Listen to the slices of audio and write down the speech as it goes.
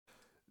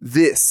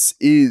This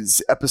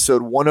is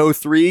episode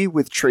 103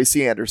 with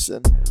Tracy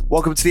Anderson.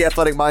 Welcome to the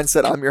Athletic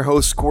Mindset. I'm your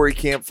host, Corey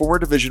Camp, former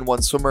Division I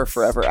swimmer,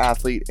 forever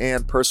athlete,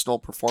 and personal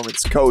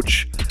performance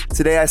coach.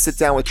 Today, I sit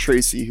down with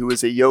Tracy, who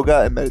is a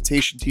yoga and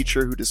meditation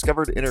teacher who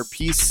discovered inner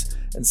peace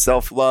and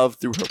self-love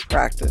through her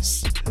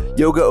practice.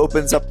 Yoga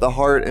opens up the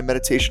heart and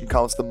meditation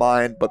calms the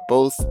mind, but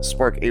both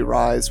spark a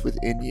rise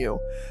within you.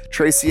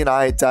 Tracy and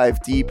I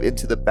dive deep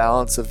into the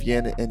balance of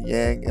yin and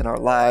yang in our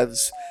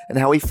lives and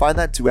how we find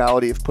that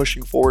duality of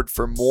pushing forward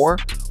for more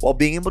while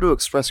being able to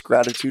express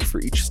gratitude for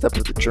each step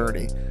of the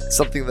journey,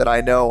 something that I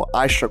know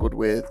I struggled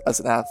with as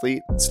an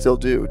athlete and still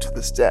do to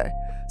this day.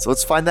 So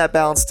let's find that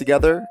balance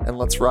together and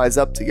let's rise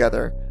up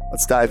together.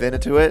 Let's dive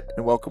into it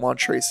and welcome on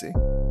Tracy.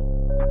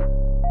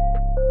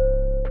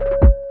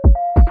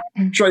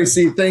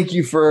 Tracy, thank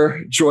you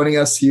for joining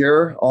us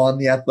here on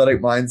the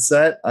Athletic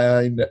Mindset.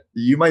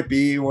 You might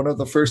be one of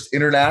the first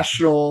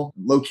international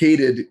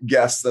located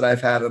guests that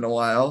I've had in a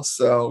while.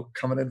 So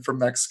coming in from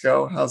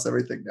Mexico, how's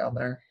everything down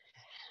there?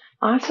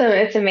 Awesome.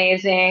 It's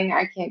amazing.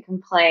 I can't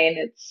complain.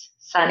 It's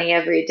sunny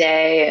every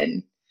day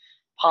and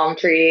palm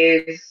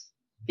trees,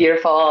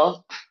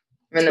 beautiful.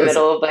 I'm in the So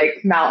middle of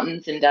like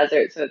mountains and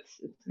desert, so it's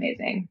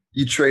amazing.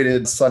 you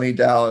traded sunny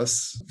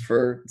Dallas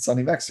for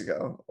sunny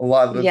Mexico.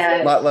 A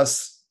Yes. lot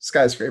less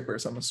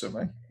skyscrapers, I'm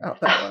assuming, out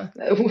that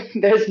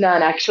There's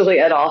none actually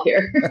at all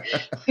here.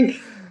 Like,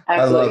 I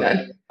absolutely love it.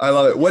 none. I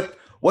love it.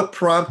 What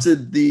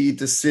prompted the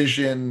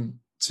decision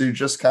to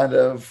just kind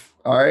of,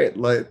 all right,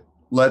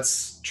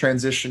 let's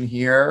transition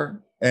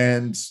here?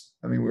 And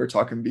I mean, we were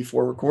talking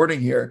before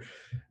recording here.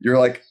 You're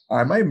like,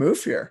 I might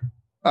move here.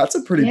 That's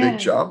a pretty big Yeah.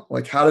 jump.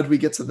 Like, how did we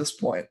get to this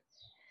point?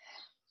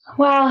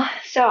 Well,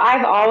 so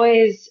I've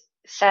always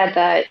said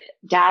that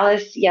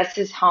Dallas, yes,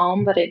 is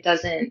home, but it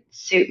doesn't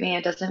suit me.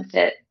 It doesn't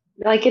fit.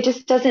 Like it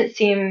just doesn't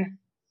seem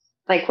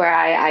like where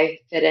I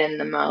fit in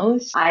the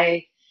most.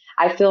 I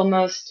feel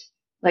most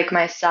like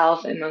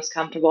myself and most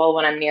comfortable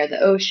when I'm near the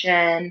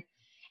ocean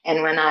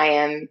and when I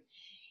am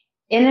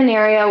in an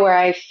area where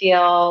I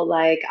feel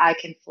like I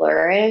can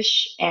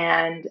flourish.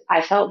 And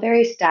I felt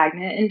very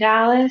stagnant in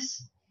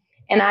Dallas.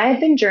 And I had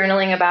been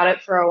journaling about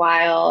it for a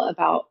while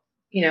about,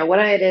 what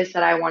it is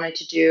that I wanted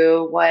to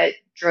do, what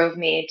drove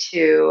me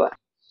to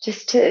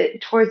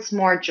towards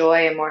more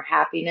joy and more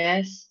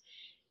happiness.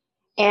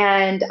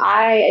 And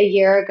a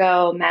year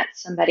ago, met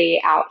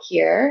somebody out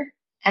here.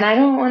 And I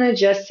don't want to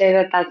just say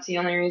that that's the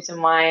only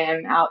reason why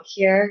I'm out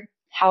here.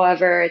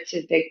 However, it's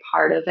a big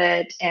part of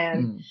it.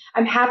 And Mm.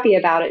 I'm happy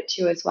about it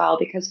too, as well,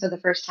 because for the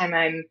first time,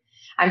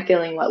 I'm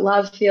feeling what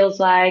love feels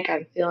like.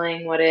 I'm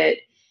feeling what it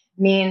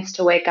means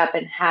to wake up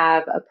and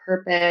have a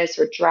purpose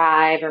or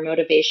drive or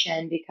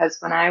motivation. Because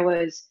when I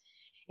was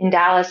in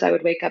Dallas, I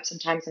would wake up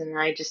sometimes and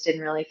I just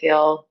didn't really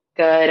feel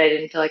good. I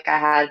didn't feel like I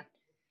had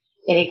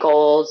any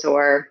goals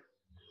or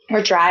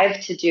drive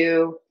to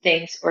do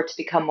things or to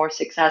become more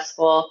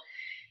successful.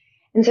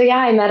 And so, yeah,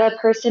 I met a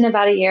person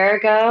about a year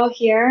ago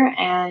here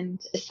and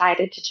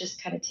decided to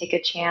just kind of take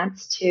a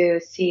chance to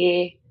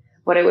see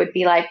what it would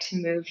be like to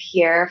move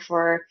here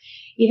for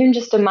even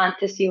just a month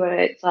to see what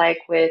it's like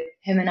with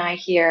him and I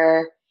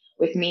here,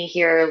 with me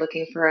here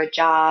looking for a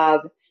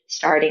job,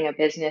 starting a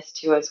business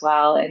too as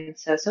well. And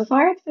so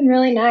far it's been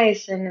really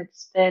nice and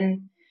it's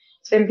been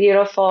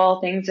beautiful.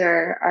 Things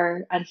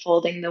are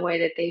unfolding the way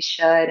that they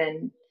should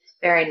and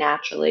very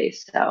naturally.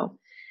 So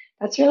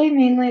that's really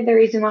mainly the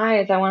reason why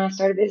is I want to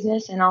start a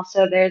business and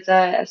also there's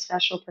a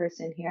special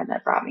person here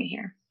that brought me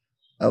here.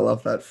 I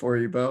love that for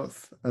you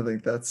both. I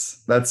think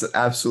that's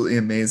absolutely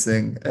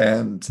amazing.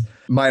 And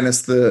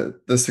minus the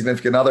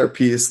significant other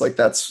piece, like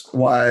that's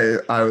why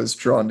I was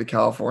drawn to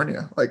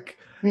California. Like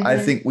I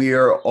Hmm. think we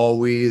are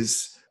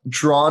always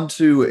drawn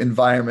to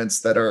environments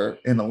that are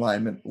in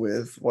alignment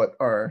with what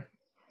our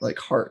like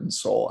heart and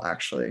soul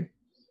actually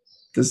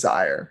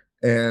desire.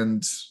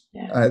 And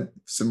Yeah.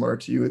 similar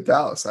to you with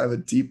Dallas, I have a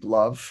deep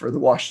love for the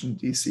Washington,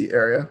 D.C.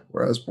 area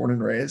where I was born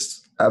and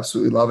raised.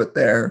 Absolutely love it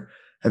there.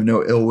 Have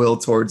no ill will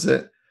towards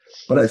it.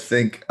 But I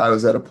think I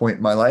was at a point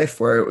in my life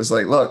where it was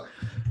like, look,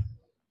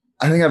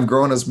 I think I've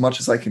grown as much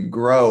as I can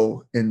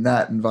grow in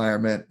that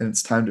environment, and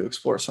it's time to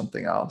explore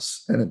something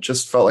else. And it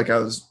just felt like I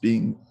was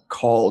being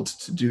called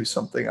to do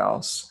something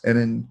else.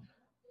 And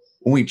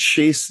when we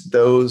chase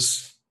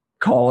those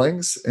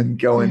callings and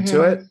go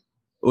into it,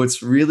 Hmm.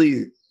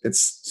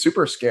 it's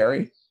super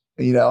scary,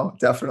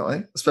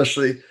 definitely,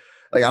 especially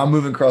like I'm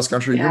moving cross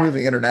country, you're Yeah.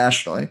 moving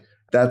internationally.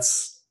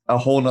 That's a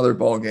whole nother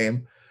ball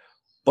game.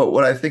 But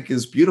what I think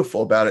is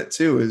beautiful about it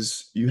too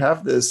is you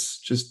have this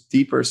just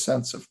deeper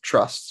sense of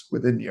trust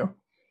within you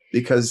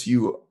because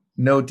you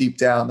know deep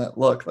down that,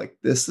 look, like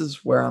this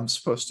is where I'm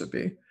supposed to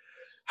be.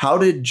 How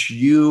did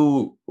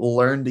you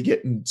learn to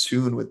get in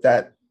tune with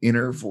that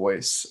inner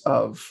voice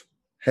of,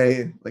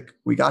 hey, like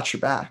we got your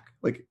back.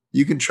 Like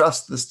you can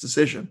trust this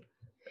decision.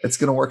 It's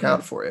going to work Yeah.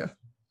 out for you.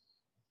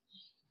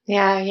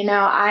 Yeah.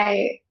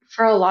 I,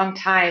 for a long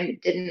time,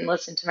 didn't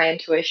listen to my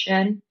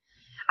intuition.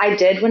 I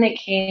did when it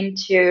came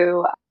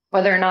to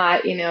whether or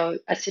not,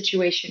 a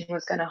situation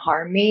was going to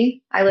harm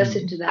me. I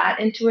listened Mm, to that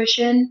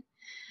intuition.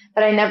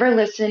 But I never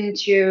listened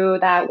to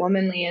that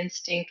womanly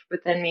instinct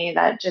within me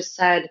that just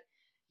said,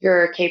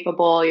 you're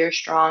capable, you're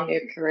strong,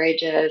 you're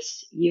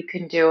courageous, you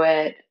can do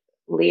it.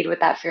 Lead with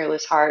that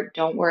fearless heart.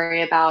 Don't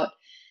worry about,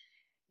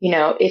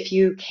 if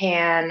you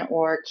can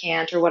or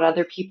can't or what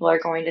other people are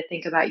going to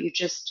think about you.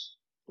 Just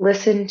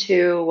listen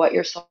to what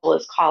your soul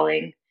is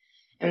calling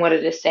and what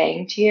it is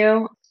saying to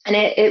you. And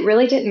it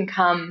really didn't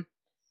come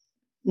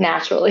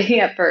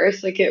naturally at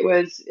first. Like it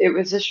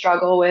was a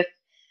struggle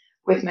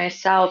with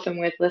myself and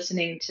with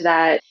listening to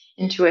that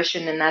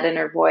intuition and that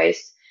inner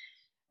voice.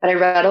 But I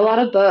read a lot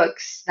of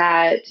books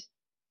that,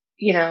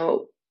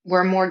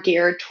 were more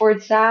geared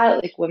towards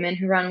that. Like Women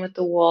Who Run with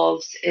the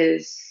Wolves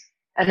is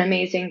an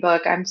amazing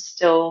book. I'm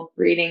still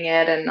reading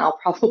it and I'll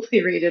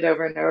probably read it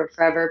over and over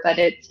forever. But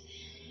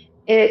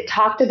it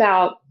talked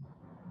about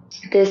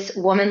this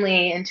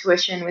womanly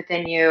intuition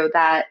within you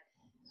that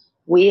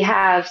we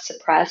have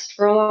suppressed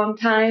for a long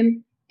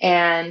time.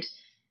 And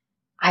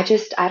I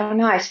don't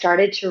know, I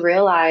started to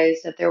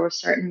realize that there were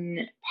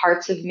certain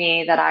parts of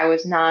me that I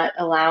was not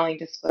allowing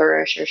to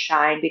flourish or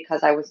shine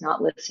because I was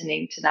not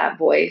listening to that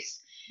voice.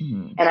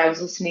 Hmm. And I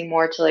was listening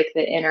more to like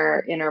the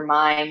inner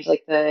mind,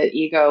 like the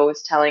ego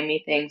was telling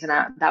me things, and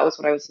that was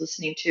what I was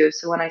listening to.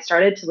 So when I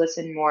started to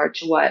listen more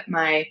to what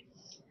my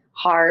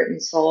heart and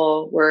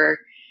soul were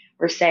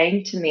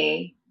saying to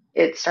me,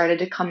 it started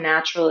to come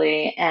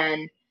naturally.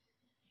 And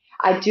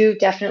I do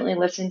definitely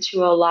listen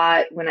to a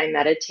lot when I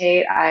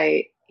meditate.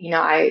 I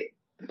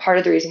part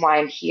of the reason why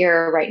I'm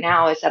here right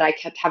now is that I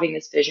kept having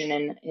this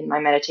vision in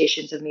my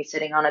meditations of me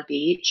sitting on a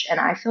beach,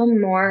 and I feel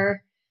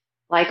more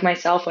like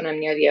myself when I'm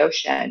near the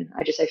ocean.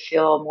 I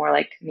feel more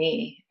like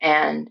me.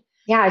 And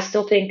yeah, I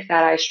still think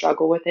that I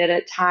struggle with it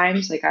at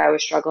times. Like I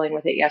was struggling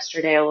with it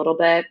yesterday a little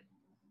bit.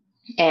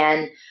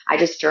 And I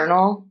just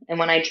journal. And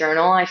when I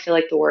journal, I feel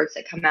like the words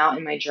that come out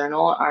in my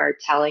journal are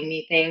telling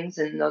me things.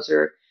 And those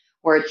are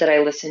words that I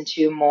listen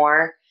to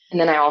more. And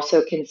then I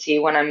also can see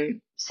when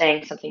I'm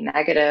saying something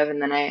negative,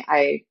 and then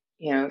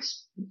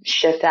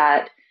shift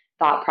that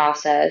thought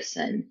process.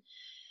 And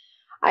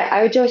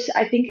I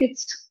think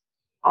it's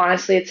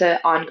an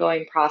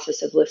ongoing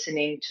process of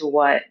listening to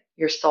what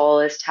your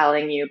soul is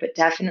telling you, but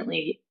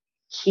definitely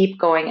keep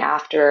going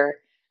after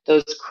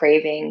those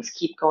cravings,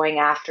 keep going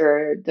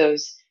after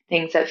those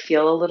things that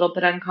feel a little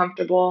bit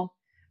uncomfortable,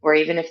 or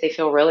even if they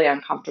feel really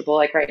uncomfortable.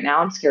 Like right now,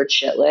 I'm scared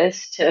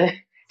shitless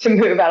to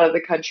move out of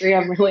the country. I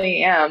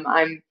really am.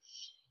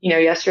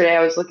 Yesterday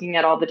I was looking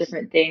at all the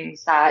different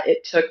things that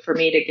it took for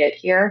me to get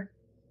here,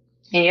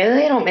 and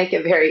they don't make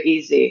it very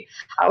easy.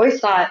 I always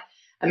thought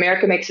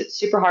America makes it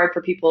super hard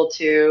for people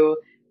to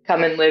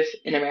come and live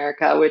in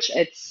America, which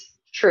it's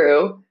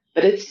true,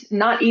 but it's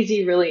not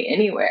easy really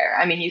anywhere.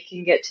 I mean, you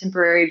can get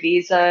temporary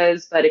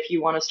visas, but if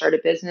you want to start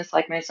a business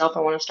like myself,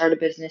 I want to start a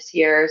business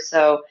here.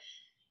 So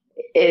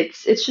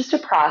it's just a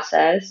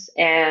process,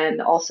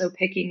 and also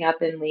picking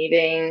up and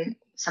leaving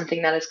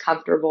something that is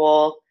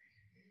comfortable.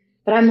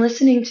 But I'm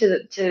listening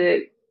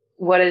to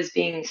what is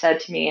being said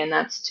to me, and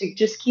that's to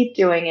just keep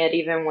doing it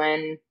even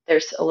when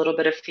there's a little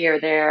bit of fear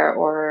there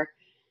or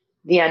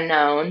the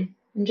unknown,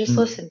 and just Hmm.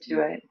 listen to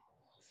it.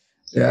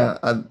 Yeah,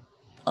 I'm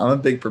a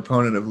big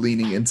proponent of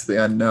leaning into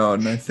the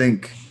unknown. I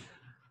think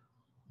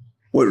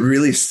what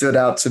really stood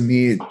out to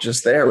me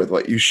just there with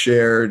what you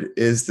shared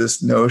is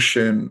this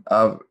notion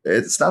of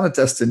it's not a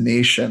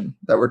destination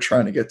that we're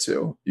trying to get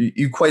to.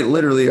 You quite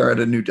literally are at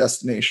a new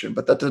destination,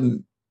 but that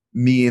doesn't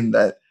mean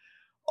that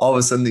all of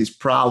a sudden these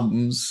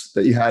problems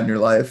that you had in your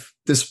life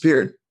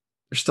disappeared.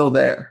 They're still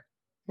there.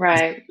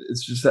 Right.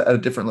 It's just at a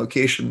different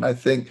location. I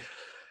think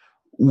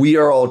we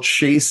are all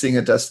chasing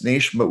a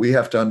destination, but we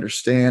have to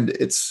understand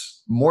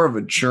it's more of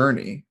a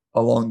journey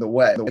along the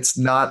way. It's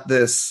not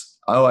this,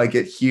 oh, I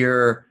get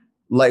here,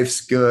 life's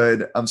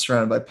good, I'm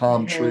surrounded by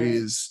palm Hmm.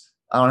 trees.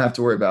 I don't have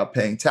to worry about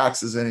paying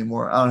taxes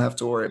anymore. I don't have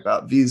to worry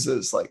about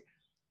visas. Like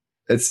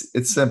it's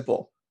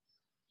simple.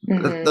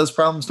 Hmm. Those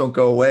problems don't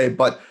go away.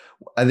 But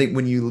I think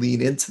when you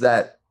lean into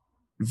that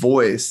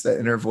voice, that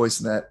inner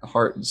voice and that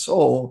heart and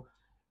soul,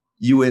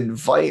 you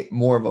invite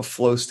more of a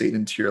flow state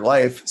into your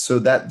life so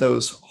that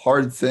those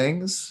hard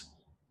things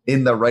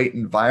in the right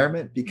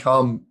environment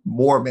become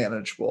more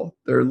manageable.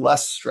 They're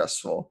less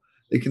stressful.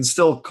 They can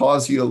still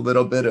cause you a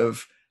little bit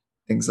of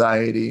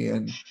anxiety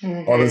and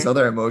all those Hmm.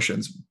 other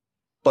emotions,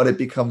 but it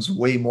becomes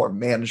way more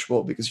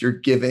manageable because you're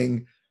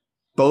giving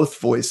both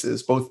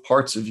voices, both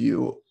parts of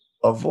you,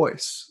 a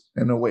voice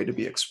and a way to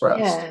be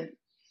expressed. Yeah.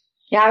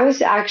 Yeah, I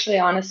was actually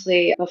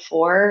honestly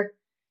before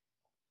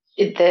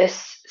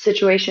this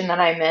situation that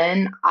I'm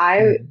in,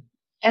 Mhm.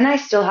 I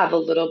still have a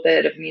little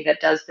bit of me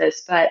that does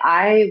this, but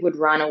I would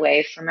run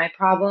away from my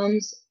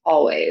problems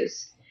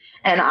always.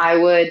 And I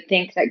would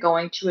think that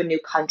going to a new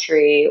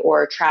country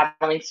or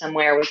traveling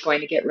somewhere was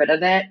going to get rid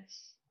of it.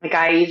 Like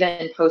I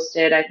even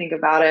posted, I think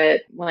about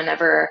it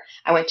whenever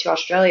I went to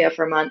Australia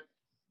for a month.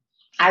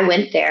 I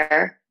went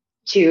there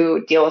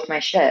to deal with my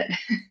shit.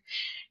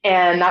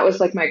 And that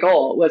was like my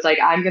goal was like,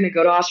 I'm going to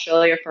go to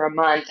Australia for a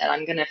month and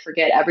I'm going to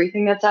forget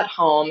everything that's at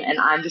home and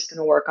I'm just going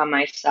to work on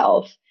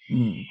myself.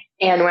 Mm.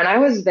 And when I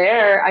was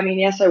there, I mean,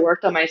 yes, I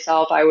worked on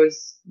myself. I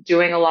was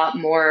doing a lot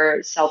more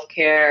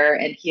self-care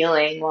and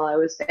healing while I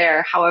was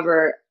there.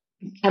 However,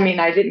 I mean,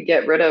 I didn't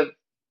get rid of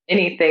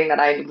anything that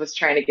I was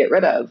trying to get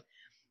rid of.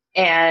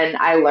 And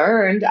I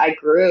learned, I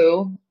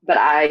grew, but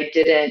I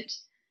didn't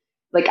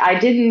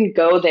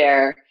go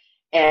there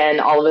and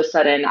all of a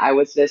sudden I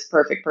was this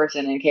perfect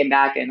person and came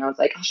back and I was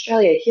like,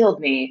 Australia healed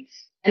me.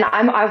 And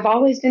I've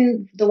always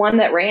been the one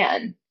that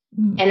ran.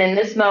 Mm. And in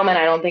this moment,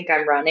 I don't think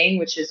I'm running,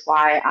 which is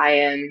why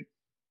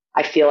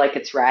I feel like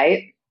it's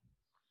right.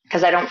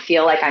 Because I don't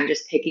feel like I'm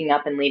just picking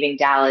up and leaving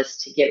Dallas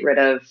to get rid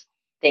of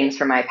things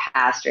from my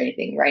past or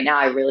anything. Right now,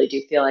 I really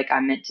do feel like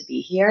I'm meant to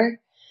be here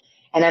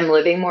and I'm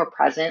living more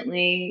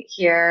presently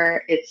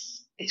here.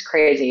 It's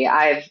crazy.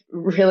 I've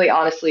really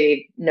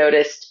honestly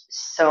noticed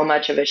so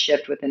much of a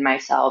shift within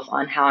myself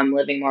on how I'm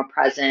living more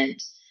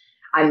present.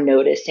 I'm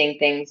noticing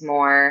things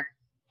more.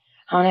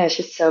 I don't know, it's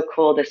just so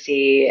cool to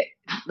see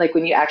like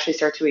when you actually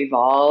start to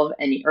evolve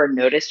and or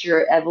notice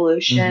your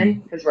evolution, Hmm.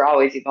 because we're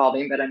always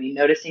evolving, but I mean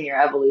noticing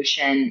your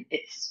evolution,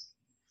 it's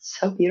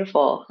so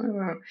beautiful. I don't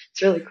know,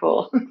 it's really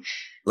cool.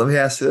 Let me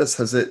ask you this.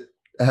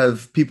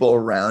 Have people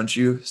around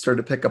you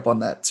started to pick up on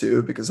that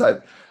too? Because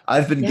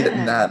I've been getting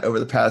Yeah. that over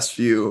the past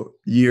few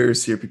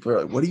years here. People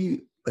are like, what are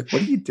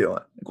you doing?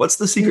 Like, what's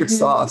the secret Hmm.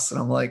 sauce? And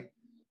I'm like,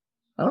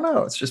 I don't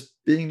know. It's just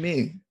being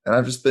me. And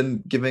I've just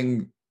been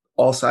giving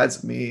all sides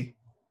of me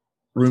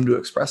room to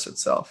express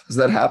itself. Has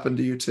that happened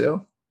to you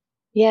too?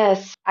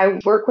 Yes, I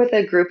work with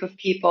a group of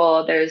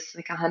people. There's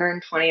like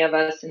 120 of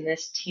us in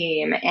this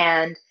team,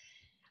 and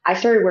I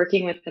started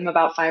working with them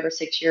about 5 or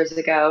 6 years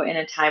ago in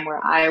a time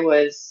where I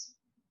was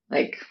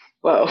like,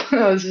 whoa,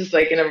 I was just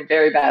like in a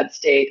very bad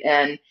state.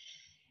 And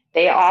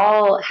they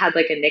all had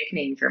like a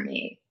nickname for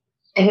me.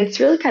 And it's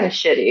really kind of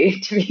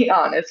shitty, to be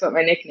honest, what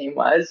my nickname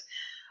was.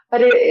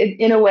 But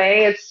in a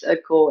way, it's a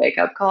cool wake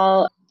up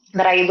call.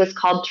 But I was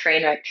called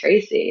Trainwreck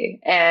Tracy.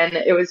 And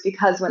it was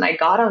because when I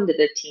got onto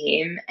the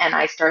team and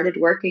I started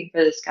working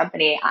for this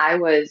company, I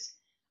was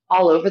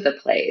all over the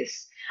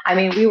place. I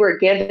mean, we were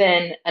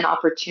given an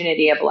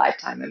opportunity of a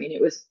lifetime. I mean,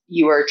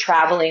 we were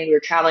traveling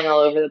all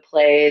over the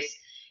place.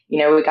 We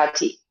got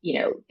to,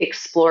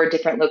 explore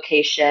different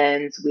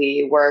locations.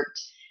 We worked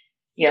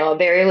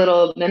very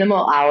little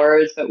minimal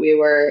hours, but we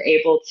were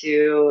able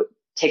to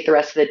take the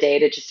rest of the day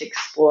to just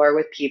explore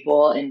with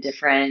people in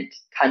different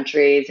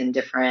countries and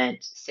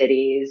different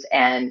cities.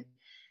 And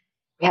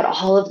we had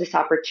all of this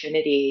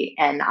opportunity,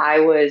 and I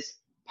was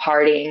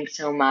partying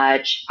so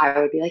much. I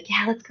would be like,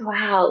 yeah, let's go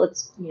out.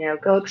 Let's,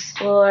 go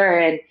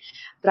explore.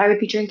 But I would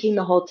be drinking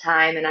the whole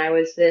time. And I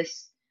was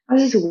this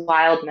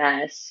wild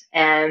mess.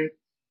 And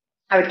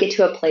I would get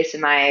to a place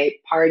in my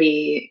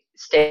party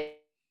stage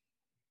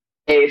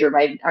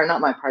or not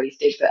my party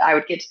stage, but I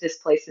would get to this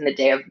place in the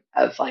day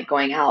of like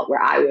going out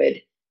where I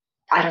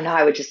don't know,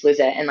 I would just lose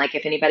it. And like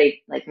if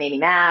anybody like made me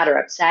mad or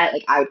upset,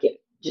 like I would get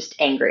just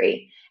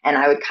angry and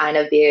I would kind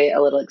of be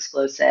a little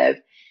explosive.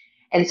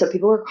 And so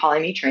people were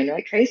calling me Trainer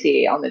like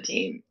Tracy on the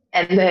team.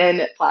 And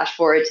then flash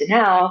forward to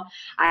now,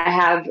 I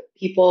have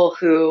people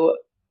who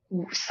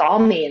saw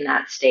me in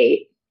that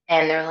state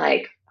and they're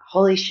like,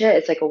 holy shit,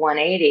 it's like a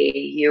 180.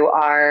 You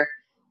are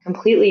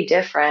completely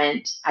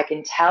different. I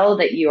can tell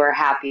that you are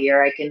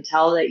happier. I can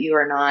tell that you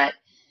are not,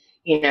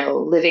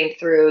 living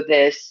through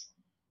this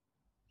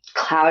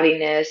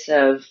cloudiness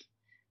of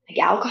like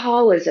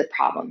alcohol was a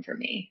problem for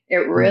me.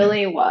 It Mm.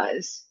 really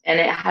was. And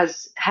it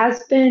has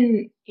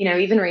been,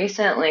 even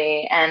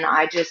recently. And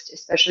I just,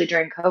 especially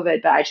during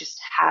COVID, but I just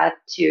had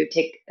to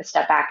take a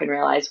step back and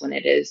realize when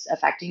it is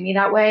affecting me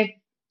that way.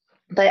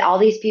 But all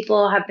these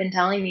people have been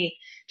telling me,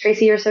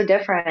 Tracy, you're so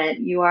different.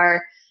 You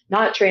are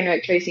not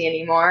Trainwreck Tracy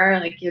anymore.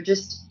 Like you're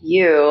just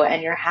you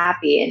and you're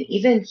happy. And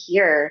even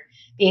here,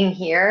 being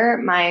here,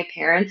 my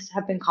parents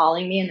have been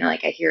calling me and they're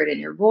like, I hear it in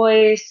your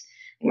voice.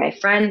 My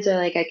friends are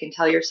like, I can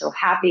tell you're so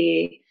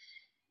happy.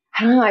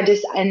 I don't know.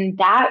 And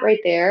that right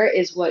there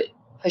is what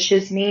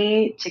pushes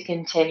me to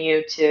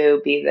continue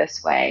to be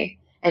this way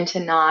and to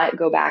not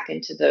go back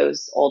into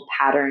those old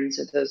patterns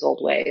or those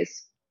old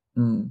ways.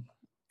 Mm.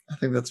 I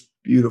think that's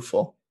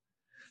beautiful.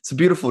 It's a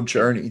beautiful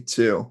journey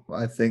too.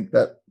 I think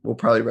that will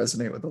probably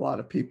resonate with a lot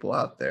of people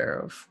out there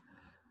of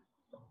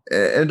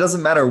and it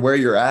doesn't matter where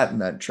you're at in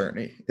that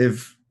journey.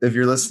 If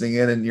you're listening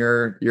in and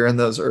you're in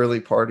those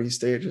early party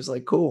stages,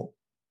 like cool,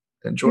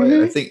 enjoy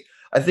it. Hmm.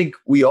 I think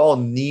we all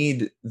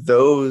need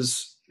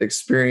those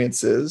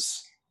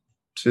experiences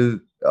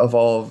to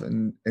evolve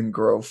and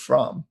grow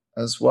from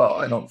as well.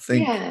 I don't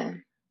think, Yeah.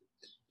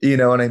 you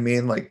know what I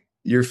mean? Like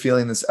you're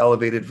feeling this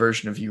elevated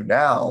version of you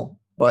now,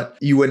 but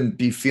you wouldn't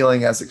be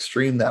feeling as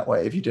extreme that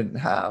way if you didn't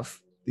have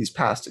these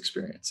past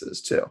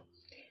experiences too.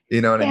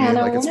 You know what I Yeah. mean? And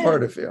I Like it's want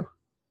part to of you.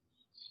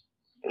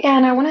 Yeah,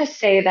 and I want to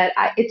say that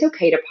it's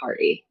okay to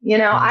party.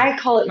 I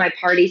call it my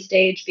party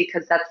stage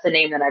because that's the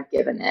name that I've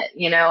given it,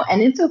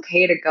 and it's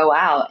okay to go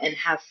out and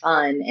have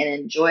fun and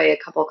enjoy a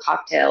couple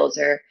cocktails.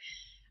 Or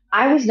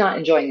I was not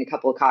enjoying a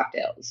couple of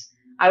cocktails.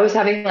 I was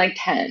having like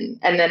 10,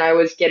 and then I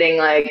was getting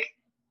like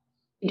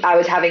I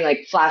was having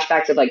like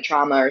flashbacks of like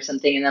trauma or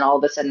something, and then all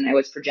of a sudden I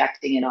was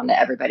projecting it onto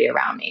everybody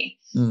around me.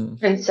 Mm.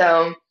 And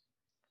so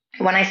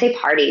when I say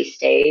party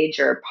stage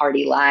or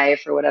party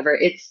life or whatever,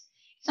 it's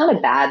not a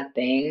bad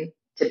thing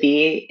to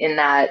be in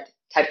that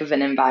type of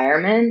an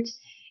environment.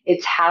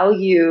 It's how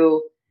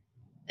you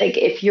like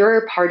if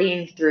you're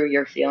partying through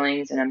your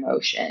feelings and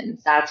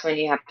emotions, that's when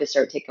you have to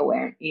start take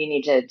aware. You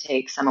need to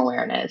take some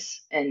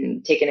awareness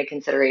and take into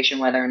consideration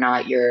whether or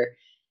not you're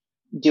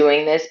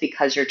doing this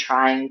because you're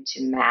trying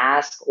to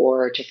mask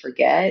or to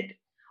forget,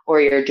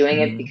 or you're doing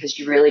it Mm. because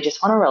you really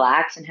just want to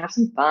relax and have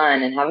some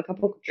fun and have a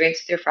couple of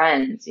drinks with your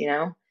friends, you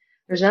know?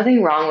 There's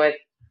nothing wrong with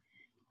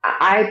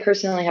I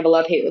personally have a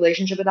love-hate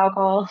relationship with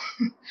alcohol.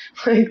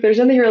 Like there's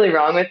nothing really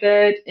wrong with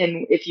it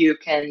and if you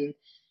can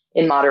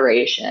in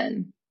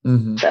moderation.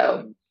 Hmm.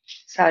 So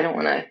I don't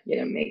want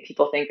to, make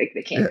people think like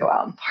they can't Yeah. go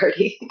out and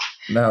party.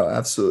 No,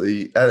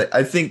 absolutely.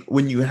 I think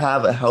when you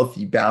have a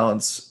healthy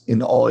balance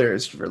in all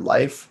areas of your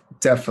life,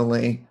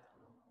 definitely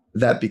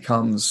that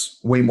becomes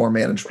way more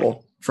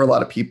manageable for a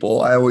lot of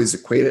people. I always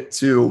equate it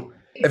to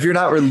if you're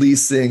not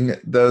releasing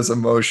those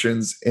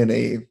emotions in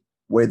a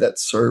way that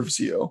serves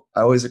you.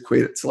 I always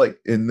equate it to like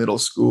in middle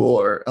school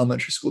or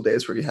elementary school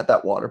days where you had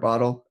that water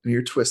bottle and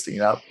you're twisting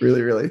it up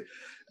really, really tight,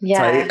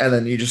 Yeah, and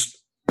then you just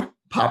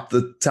pop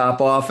the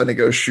top off and it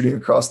goes shooting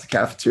across the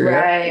cafeteria.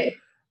 right.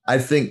 I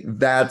think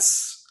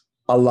that's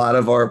a lot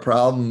of our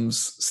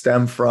problems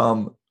stem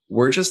from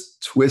we're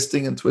just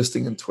twisting and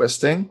twisting and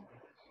twisting.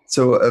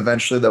 So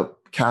eventually the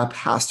cap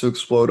has to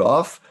explode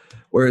off.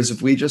 Whereas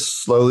if we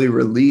just slowly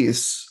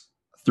release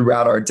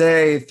throughout our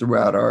day,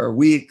 throughout our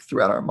week,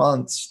 throughout our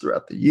months,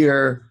 throughout the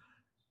year,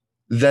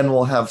 then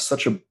we'll have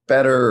such a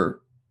better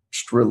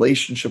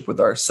relationship with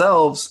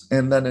ourselves.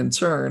 And then in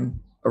turn,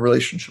 a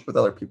relationship with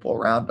other people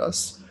around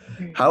us.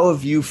 Mm. How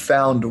have you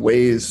found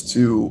ways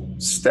to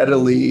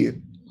steadily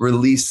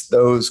release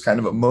those kind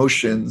of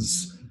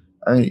emotions?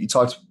 I mean, you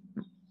talked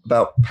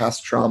about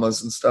past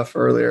traumas and stuff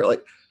earlier.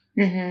 Like,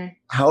 Hmm.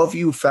 how have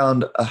you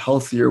found a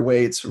healthier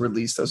way to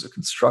release those, a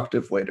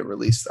constructive way to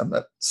release them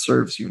that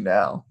serves you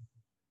now?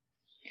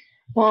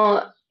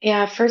 Well,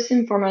 yeah, first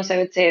and foremost, I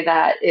would say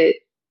that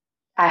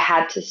I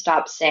had to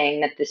stop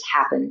saying that this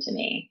happened to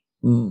me.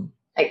 Mm.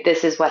 Like,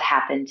 this is what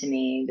happened to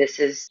me. This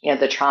is,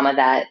 the trauma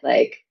that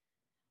like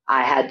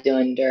I had to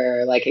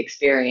endure, like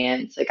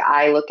experience. Like,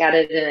 I look at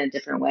it in a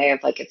different way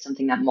of like it's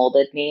something that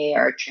molded me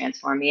or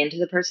transformed me into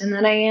the person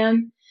that I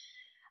am.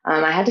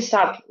 I had to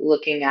stop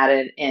looking at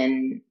it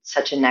in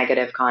such a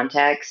negative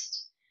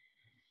context.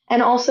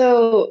 And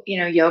also,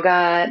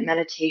 yoga,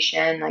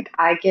 meditation, like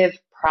I give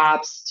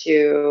props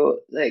to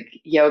like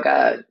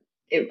yoga.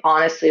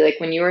 Honestly, like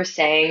when you were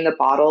saying the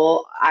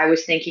bottle, I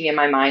was thinking in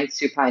my mind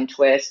supine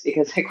twist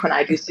because like when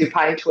I do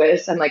supine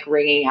twist, I'm like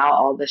wringing out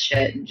all the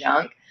shit and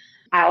junk.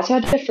 I also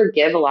had to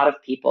forgive a lot of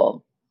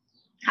people.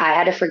 I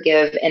had to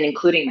forgive and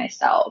including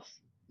myself.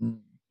 Mm.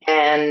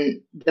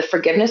 And the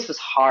forgiveness was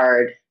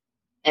hard.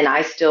 And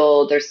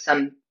there's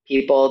some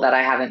people that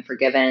I haven't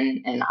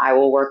forgiven, and I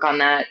will work on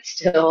that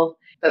still,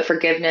 but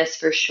forgiveness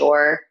for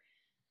sure.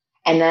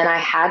 And then I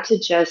had to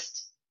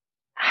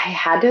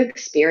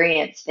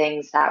experience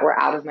things that were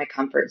out of my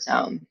comfort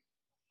zone.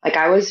 Like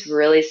I was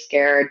really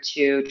scared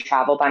to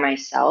travel by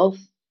myself,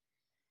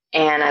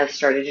 and I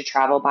started to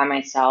travel by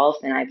myself,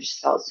 and I just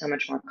felt so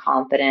much more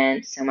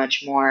confident, so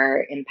much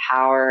more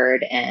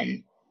empowered,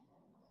 and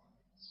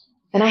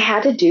then I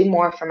had to do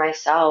more for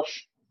myself.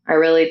 I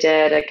really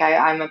did. Like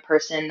I'm a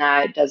person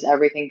that does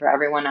everything for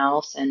everyone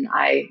else, and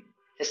I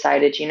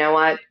decided, you know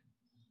what?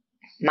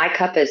 My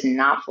cup is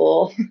not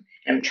full,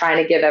 and I'm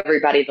trying to give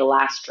everybody the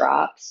last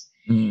drops.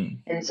 Mm.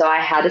 And so I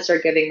had to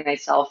start giving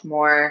myself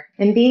more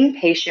and being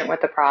patient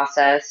with the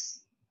process.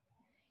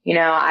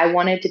 I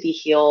wanted to be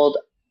healed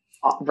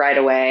right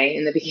away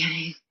in the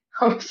beginning.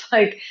 I was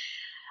like,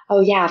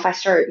 oh yeah, if I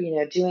start,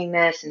 doing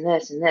this and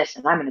this and this,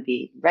 and I'm going to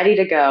be ready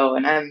to go.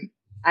 And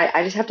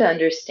I just have to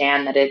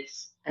understand that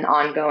it's an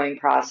ongoing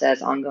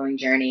process, ongoing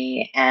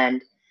journey,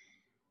 and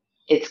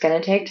it's going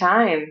to take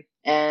time.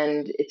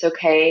 And it's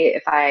okay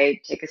if I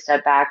take a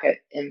step back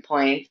in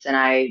points and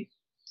I,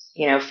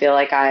 feel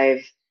like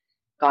I've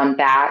gone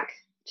back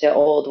to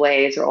old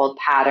ways or old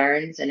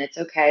patterns. And it's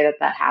okay that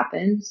that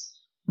happens.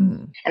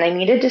 Mm. And I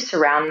needed to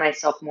surround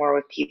myself more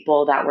with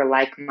people that were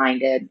like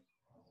minded.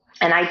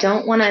 And I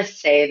don't want to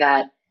say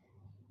that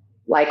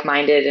like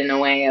minded in a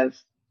way of,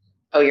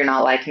 oh, you're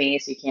not like me,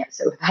 so you can't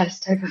sit with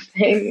us type of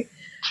thing.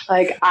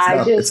 Like,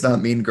 It's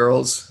not Mean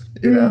Girls,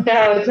 you know.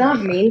 no, it's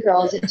not Mean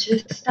Girls. It's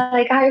just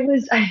like, I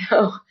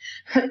know,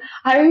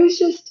 I was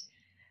just,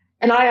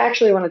 and I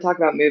actually want to talk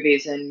about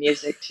movies and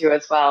music too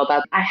as well.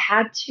 But I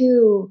had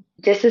to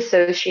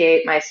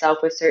disassociate myself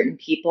with certain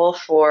people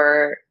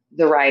for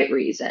the right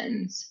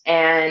reasons.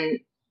 And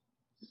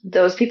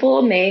those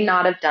people may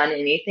not have done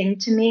anything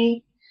to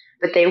me,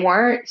 but they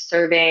weren't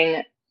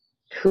serving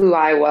who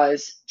I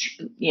was,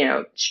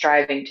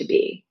 striving to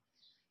be.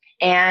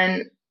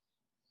 And,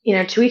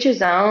 to each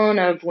his own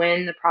of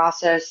when the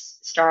process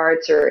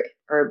starts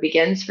or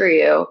begins for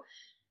you.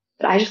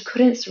 but I just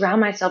couldn't surround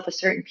myself with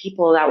certain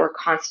people that were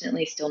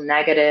constantly still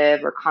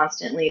negative or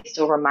constantly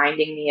still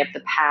reminding me of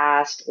the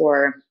past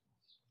or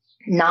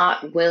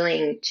not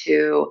willing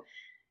to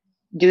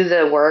do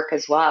the work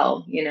as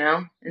well, you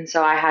know? And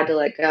so I had to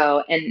let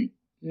go. And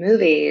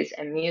movies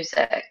and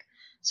music.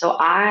 So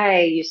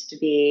I used to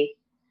be,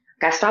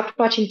 I stopped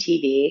watching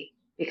TV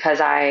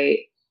because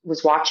I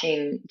was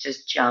watching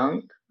just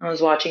junk. I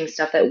was watching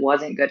stuff that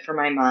wasn't good for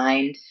my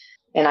mind.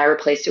 And I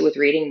replaced it with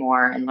reading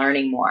more and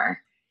learning more.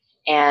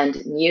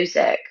 And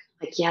music,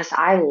 like, yes,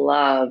 I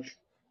love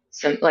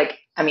some, like,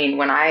 I mean,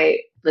 when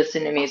I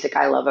listen to music,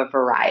 I love a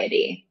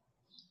variety.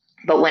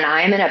 But when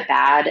I'm in a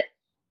bad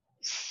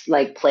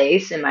like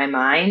place in my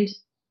mind,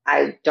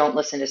 I don't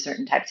listen to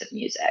certain types of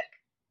music.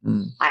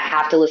 Mm. I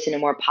have to listen to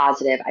more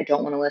positive. I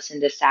don't want to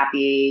listen to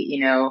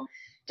sappy,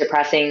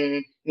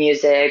 depressing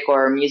music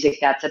or music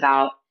that's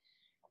about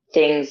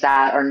things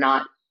that are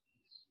not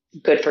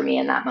good for me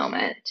in that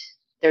moment.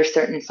 There's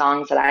certain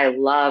songs that I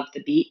love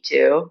the beat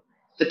to,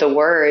 but the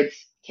words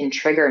can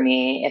trigger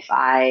me if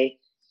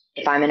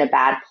I'm in a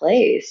bad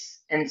place.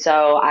 And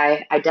so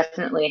I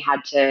definitely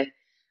had to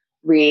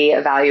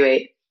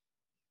reevaluate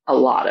a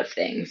lot of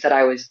things that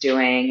I was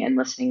doing and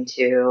listening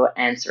to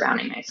and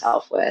surrounding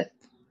myself with.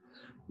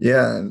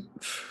 Yeah, and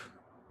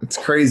it's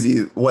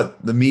crazy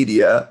what the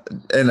media,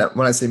 and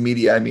when I say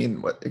media, I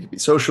mean what it can be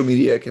social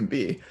media, it can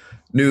be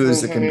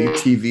news, it can be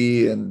Mm-hmm.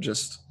 TV, and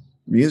just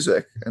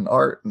music and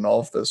art and all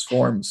of those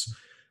forms.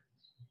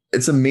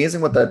 It's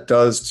amazing what that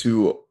does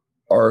to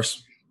our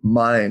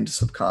mind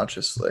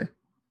subconsciously.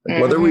 Like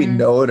whether we Mm-hmm.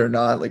 know it or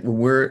not, like when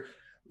we're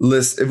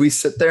if we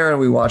sit there and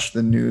we watch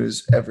the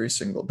news every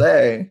single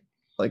day,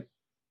 like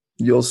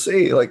you'll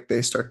see like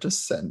they start to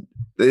send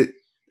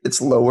it's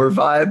lower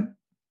vibe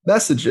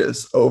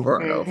messages over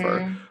and over.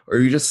 Mm-hmm. Or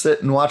you just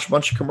sit and watch a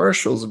bunch of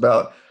commercials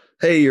about,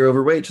 hey, you're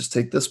overweight, just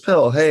take this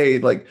pill. Hey,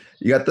 like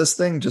you got this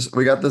thing, just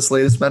we got this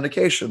latest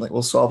medication, like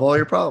we'll solve all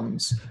your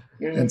problems.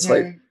 And it's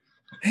like,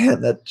 Mm-hmm.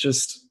 man, that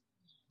just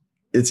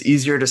it's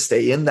easier to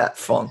stay in that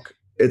funk.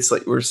 It's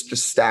like we're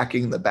just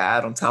stacking the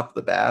bad on top of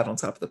the bad on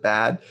top of the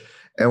bad.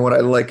 And what I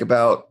like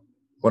about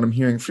what I'm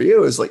hearing for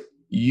you is like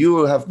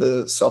you have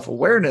the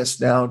self-awareness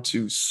now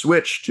to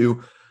switch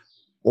to,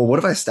 well, what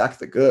if I stack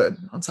the good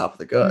on top of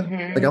the good? Like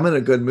Mm-hmm. I'm in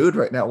a good mood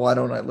right now. Why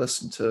don't I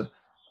listen to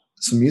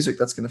some music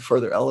that's going to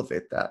further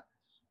elevate that?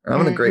 Or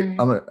Mm-hmm.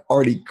 I'm in an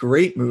already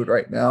great mood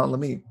right now. Let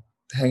me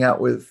hang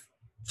out with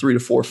 3 to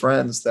 4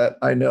 friends that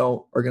I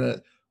know are going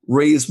to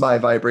raise my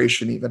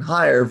vibration even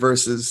higher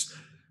versus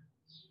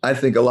I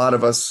think a lot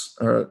of us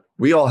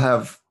we all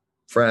have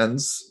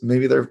friends,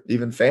 maybe they're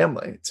even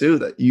family too,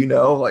 that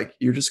like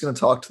you're just going to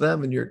talk to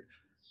them and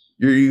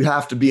you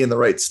have to be in the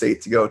right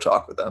state to go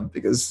talk with them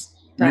because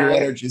your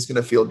Right. energy is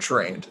going to feel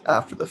drained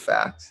after the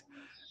fact.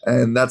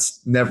 And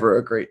that's never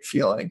a great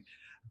feeling.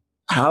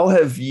 How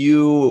have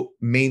you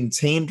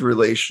maintained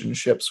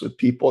relationships with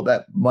people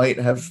that might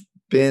have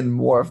been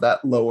more of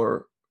that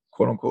lower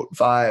quote unquote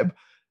vibe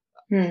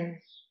Hmm.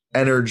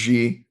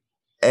 energy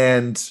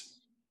and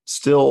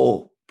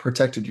still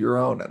protected your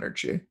own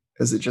energy?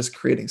 Is it just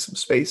creating some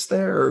space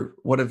there, or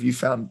what have you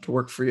found to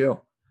work for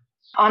you?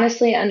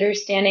 Honestly,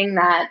 understanding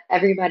that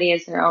everybody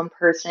is their own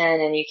person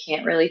and you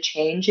can't really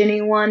change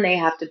anyone, they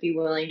have to be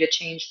willing to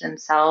change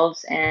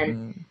themselves. And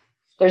Mm,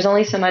 there's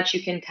only so much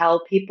you can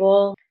tell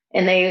people,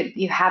 and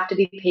you have to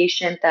be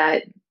patient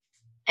that.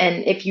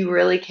 And if you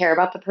really care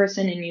about the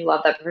person and you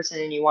love that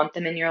person and you want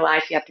them in your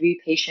life, you have to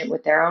be patient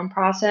with their own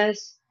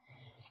process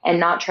and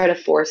not try to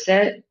force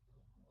it.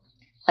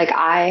 Like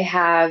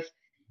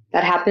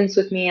that happens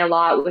with me a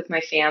lot with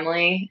my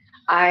family.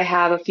 I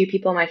have a few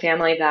people in my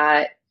family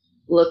that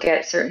look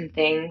at certain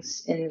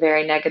things in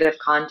very negative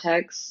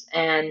contexts.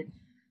 And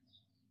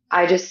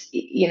I just,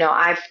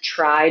 I've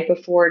tried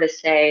before to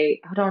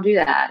say, oh, don't do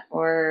that.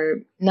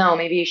 Or no,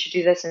 maybe you should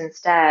do this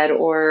instead.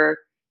 Or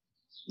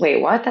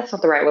wait, what? That's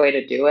not the right way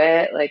to do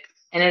it. Like,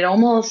 and it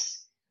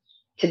almost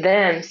to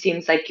them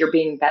seems like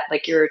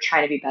like you're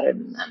trying to be better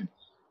than them.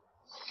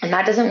 And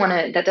that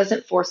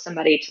doesn't force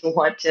somebody to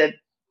want to,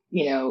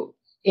 you know,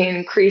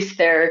 increase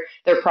their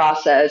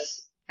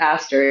process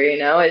faster,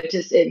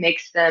 it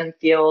makes them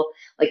feel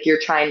like you're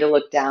trying to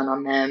look down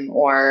on them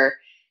or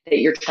that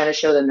you're trying to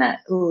show them that,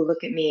 oh,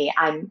 look at me.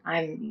 I'm,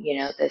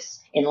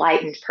 this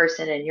enlightened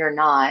person and you're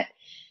not.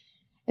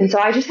 And so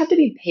I just have to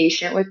be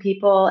patient with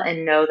people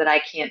and know that I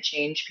can't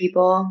change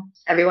people.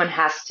 Everyone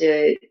has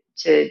to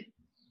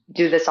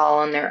do this all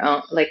on their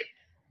own. Like,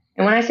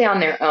 and when I say on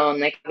their own,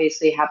 like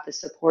obviously have the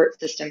support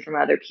system from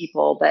other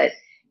people, but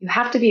you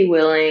have to be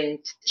willing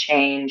to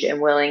change and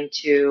willing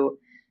to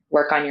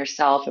work on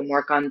yourself and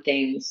work on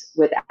things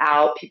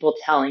without people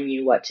telling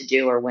you what to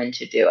do or when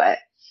to do it.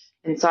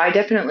 And so I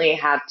definitely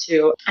I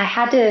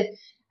had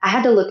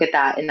to look at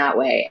that in that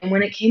way. And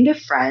when it came to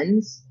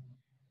friends,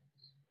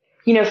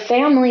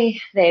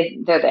 family,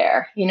 they're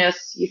there.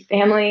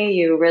 Family,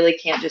 you really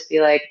can't just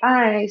be like,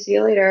 bye, see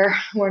you later.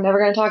 We're never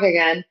going to talk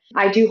again.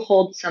 I do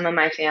hold some of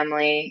my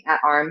family at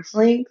arm's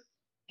length,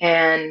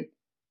 and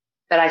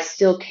but I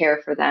still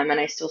care for them and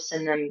I still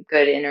send them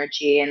good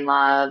energy and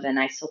love and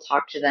I still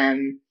talk to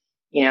them,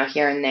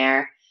 here and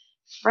there.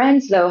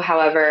 Friends, though,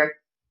 however,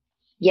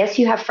 yes,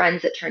 you have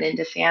friends that turn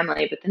into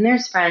family, but then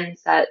there's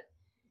friends that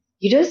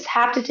you just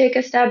have to take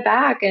a step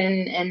back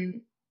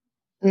and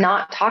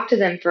not talk to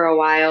them for a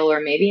while,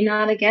 or maybe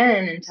not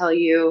again until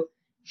you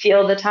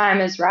feel the time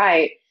is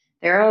right.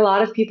 There are a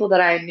lot of people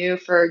that I knew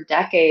for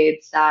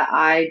decades that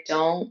I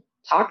don't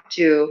talk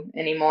to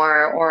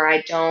anymore, or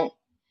I don't,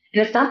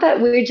 and it's not that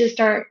we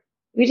just aren't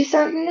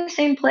in the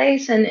same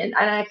place. And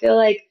I feel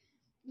like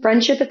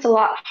friendship, it's a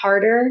lot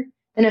harder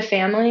than a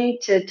family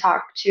to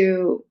talk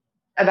to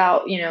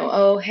about,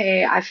 oh,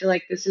 hey, I feel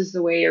like this is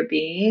the way you're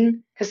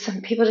being. Because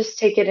some people just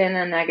take it in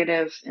a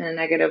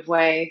negative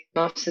way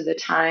most of the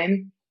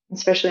time,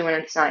 especially when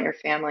it's not your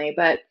family.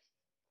 But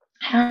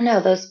I don't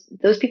know,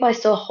 those people, I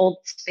still hold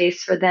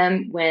space for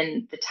them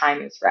when the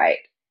time is right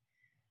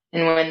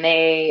and when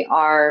they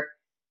are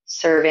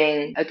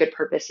serving a good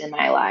purpose in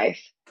my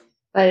life.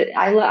 But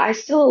I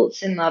still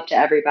send love to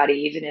everybody,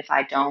 even if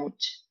I don't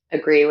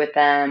agree with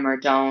them or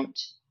don't,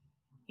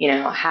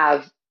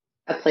 have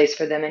a place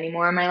for them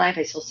anymore in my life.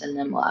 I still send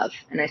them love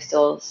and I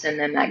still send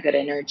them that good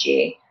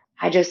energy.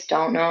 I just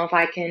don't know if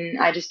I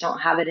just don't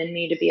have it in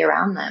me to be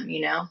around them.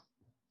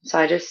 So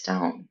I just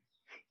don't.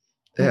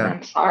 Yeah.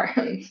 I'm sorry.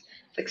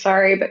 It's like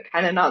sorry, but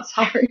kind of not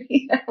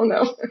sorry. I don't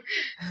know.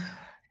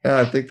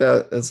 Yeah, I think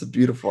that's a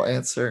beautiful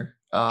answer.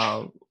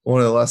 One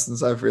of the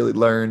lessons I've really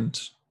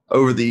learned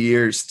over the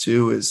years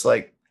too is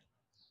like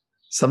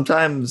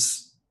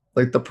sometimes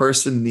like the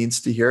person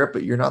needs to hear it,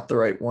 but you're not the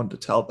right one to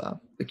tell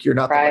them. Like you're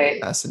not the right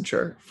Right.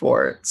 messenger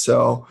for it.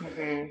 So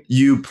Hmm.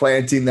 you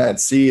planting that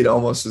seed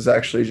almost is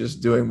actually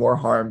just doing more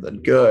harm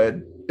than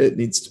good. It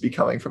needs to be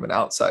coming from an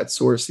outside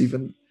source,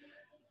 even.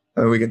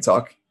 I mean, we can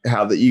talk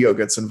how the ego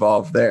gets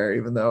involved there,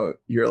 even though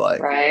you're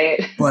like, Right.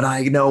 but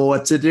I know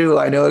what to do.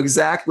 I know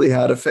exactly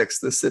how to fix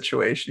this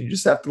situation. You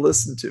just have to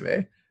listen to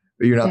me.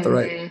 But you're not the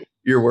right, Hmm.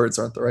 your words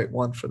aren't the right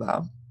one for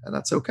them. And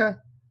that's okay.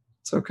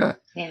 It's okay.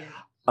 Yeah.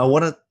 I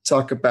want to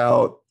talk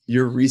about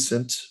your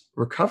recent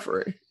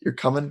recovery. You're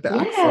coming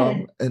back Yeah.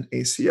 from an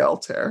ACL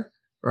tear,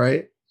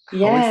 right?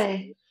 Yeah.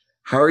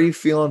 How are you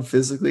feeling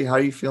physically? How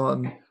are you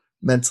feeling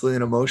mentally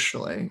and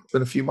emotionally? It's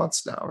been a few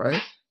months now,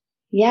 right?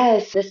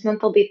 Yes, this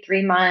month will be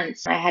 3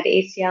 months. I had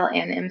ACL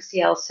and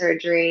MCL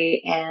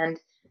surgery, and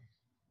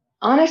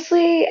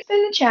honestly, it's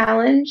been a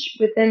challenge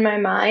within my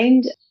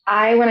mind.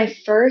 When I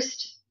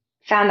first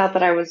found out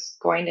that I was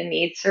going to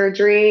need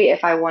surgery,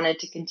 if I wanted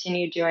to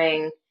continue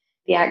doing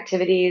the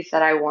activities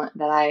that I want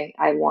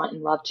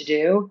and love to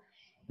do.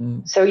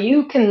 Mm, So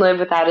you can live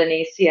without an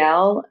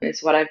ACL,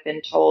 is what I've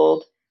been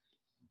told.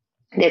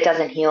 It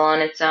doesn't heal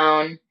on its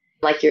own.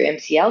 Like your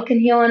MCL can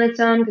heal on its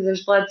own because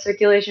there's blood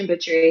circulation,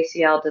 but your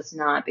ACL does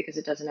not because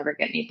it doesn't ever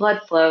get any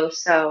blood flow.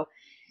 So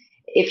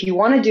if you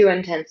want to do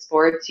intense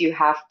sports, you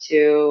have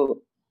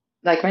to,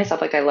 like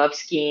myself, like I love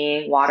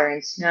skiing, water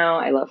and snow.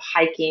 I love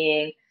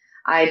hiking.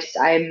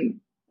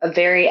 I'm a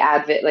very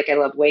avid, like I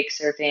love wake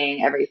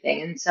surfing,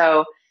 everything. And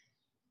so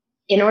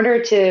in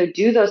order to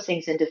do those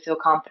things and to feel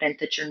confident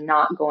that you're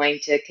not going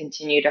to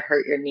continue to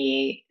hurt your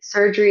knee,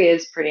 surgery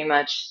is pretty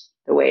much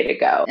the way to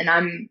go. And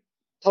I'm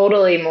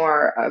totally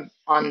more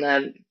on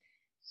the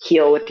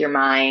heal with your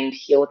mind,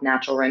 heal with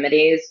natural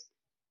remedies.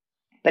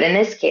 But in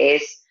this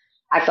case,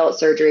 I felt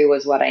surgery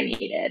was what I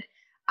needed.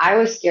 I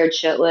was scared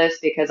shitless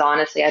because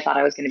honestly, I thought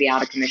I was going to be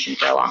out of commission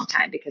for a long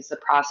time because the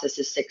process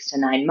is 6 to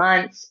 9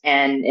 months.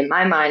 And in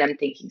my mind, I'm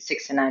thinking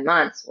 6 to 9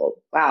 months. Well,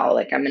 wow,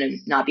 like I'm going to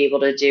not be able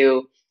to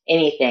do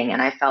anything.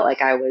 And I felt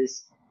like I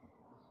was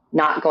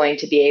not going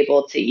to be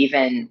able to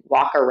even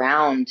walk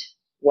around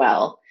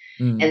well.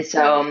 mm, And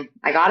so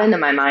I got into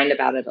my mind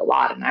about it a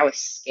lot and I was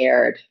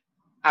scared.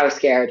 I was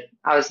scared.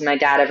 My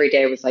dad every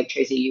day was like,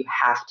 Tracy, you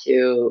have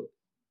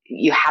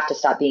to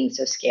stop being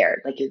so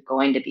scared. Like you're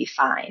going to be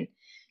fine.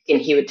 And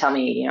he would tell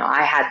me,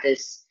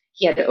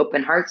 he had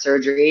open heart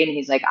surgery and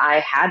he's like, I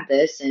had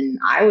this and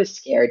I was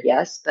scared,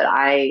 yes, but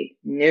I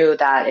knew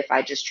that if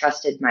I just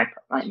trusted my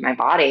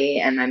body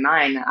and my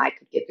mind, that I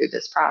could get through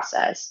this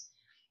process.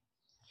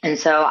 And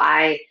so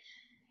I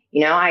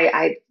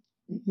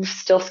was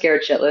still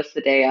scared shitless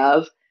the day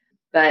of,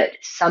 but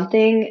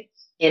something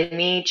in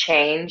me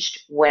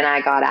changed when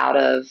I got out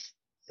of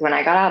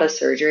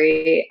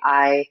surgery.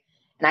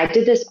 And I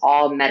did this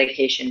all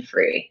medication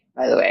free,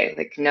 by the way,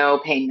 like no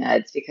pain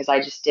meds, because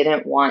I just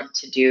didn't want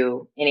to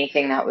do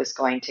anything that was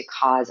going to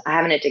cause. I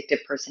have an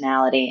addictive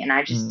personality, and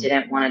I just mm,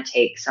 didn't want to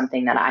take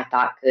something that I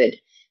thought could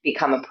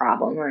become a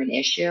problem or an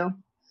issue.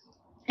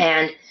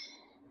 And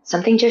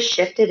something just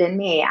shifted in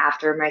me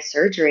after my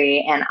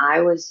surgery, and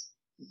I was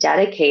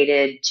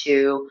dedicated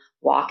to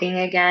walking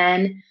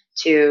again,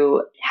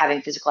 to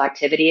having physical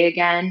activity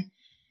again.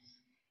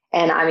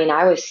 And I mean,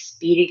 I was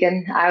speedy,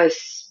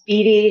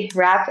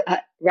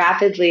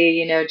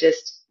 rapidly,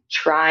 just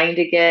trying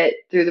to get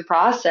through the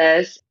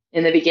process.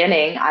 In the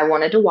beginning, I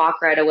wanted to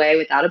walk right away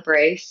without a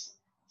brace.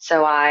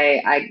 So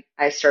I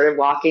started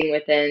walking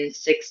within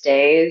 6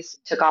 days,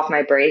 took off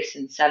my brace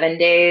in 7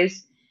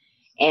 days,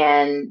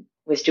 and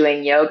was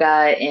doing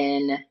yoga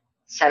in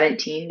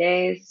 17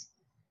 days,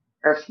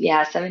 or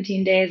yeah,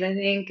 17 days, I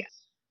think.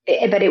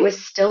 But it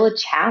was still a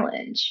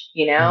challenge,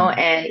 Mhm.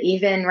 And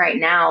even right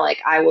now, like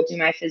I will do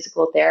my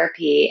physical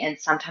therapy, and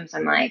sometimes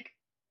I'm like,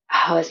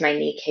 oh, is my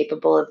knee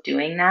capable of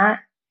doing that?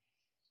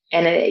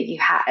 And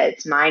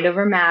it's mind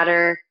over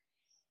matter.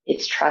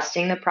 It's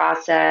trusting the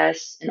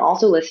process and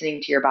also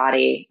listening to your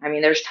body. I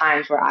mean, there's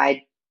times where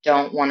I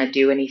don't want to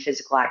do any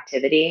physical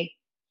activity,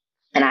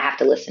 and I have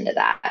to listen to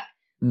that.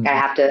 I Mhm.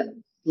 have to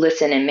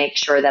listen and make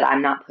sure that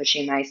I'm not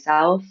pushing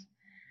myself.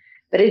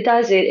 But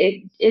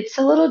it's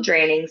a little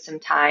draining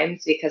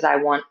sometimes because I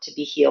want to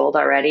be healed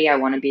already. I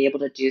want to be able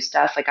to do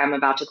stuff. Like I'm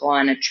about to go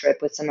on a trip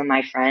with some of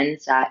my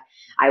friends that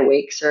I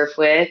wake surf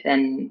with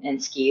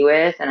and ski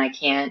with, and I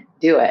can't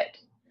do it.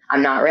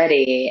 I'm not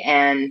ready.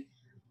 And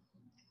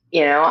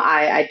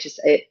I just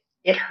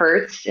it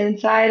hurts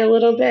inside a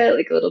little bit.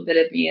 Like a little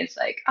bit of me is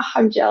like, oh,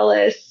 I'm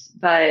jealous,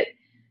 but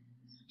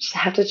just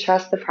have to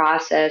trust the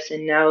process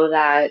and know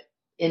that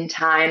in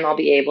time I'll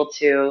be able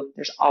to.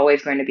 There's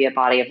always going to be a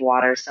body of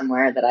water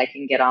somewhere that I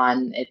can get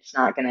on. It's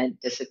not going to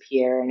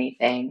disappear or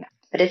anything.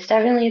 But it's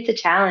a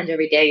challenge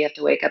every day. You have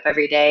to wake up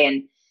every day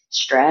and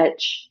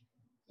stretch.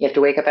 You have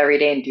to wake up every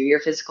day and do your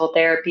physical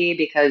therapy,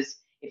 because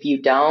if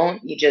you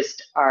don't,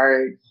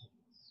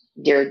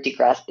 you're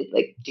degressing.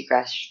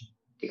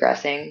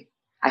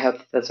 I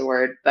hope that's a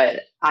word,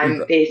 but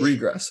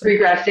Regressing.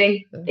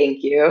 regressing. Yeah.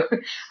 Thank you.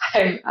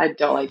 I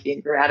don't like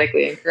being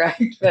grammatically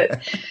incorrect,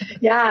 but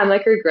yeah, I'm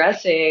like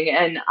regressing,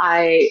 and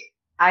I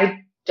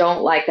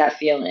don't like that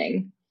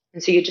feeling.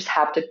 And so you just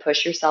have to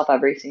push yourself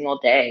every single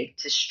day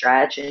to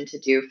stretch and to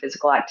do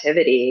physical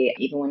activity,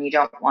 even when you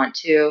don't want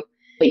to.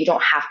 But you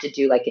don't have to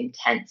do like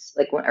intense,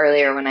 like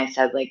earlier when I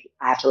said like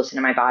I have to listen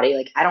to my body,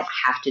 like I don't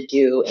have to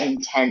do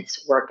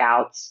intense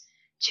workouts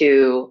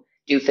to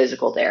do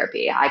physical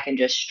therapy. I can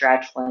just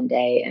stretch one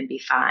day and be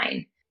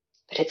fine.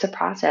 But it's a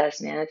process,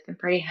 man.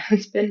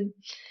 It's been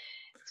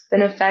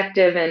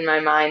effective in my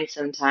mind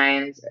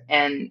sometimes,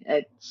 and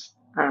I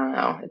don't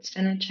know, it's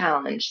been a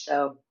challenge.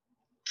 So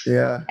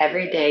Yeah.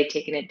 every day,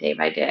 taking it day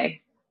by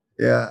day.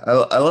 Yeah.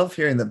 I love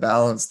hearing the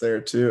balance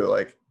there too.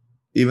 Like,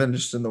 even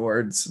just in the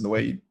words and the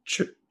way you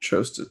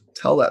chose to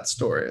tell that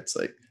story, it's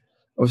like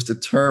I was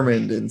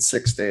determined in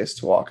 6 days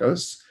to walk. I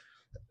was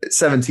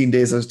 17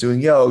 days, I was doing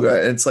yoga.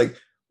 And it's like,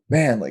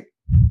 man, like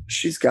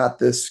she's got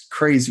this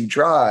crazy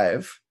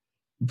drive,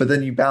 but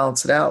then you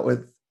balance it out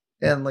with,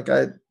 and like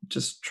I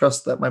just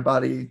trust that my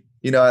body,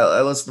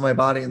 I listen to my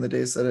body in the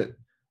days that it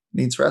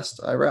needs rest,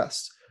 I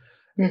rest.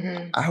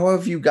 Hmm. How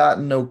have you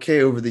gotten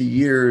okay over the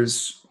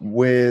years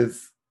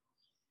with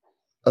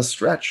a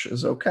stretch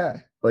is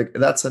okay? Like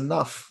that's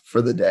enough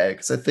for the day.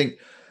 Cause I think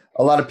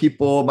a lot of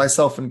people,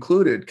 myself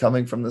included,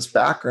 coming from this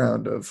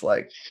background of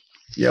like,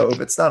 if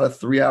it's not a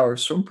 3 hour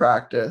swim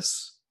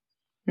practice,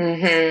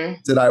 Hmm.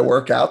 did I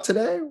work out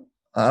today?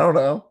 I don't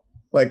know.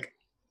 Like,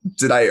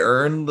 did I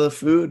earn the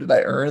food? Did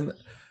I earn?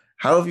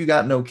 How have you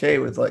gotten okay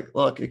with like,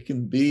 look, it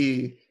can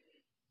be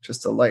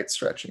just a light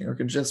stretching, or it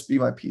can just be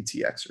my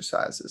PT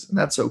exercises, and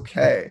that's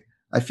okay.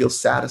 I feel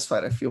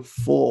satisfied. I feel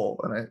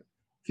full, and I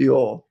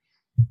feel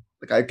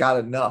like I got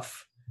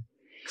enough.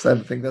 Because I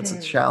think that's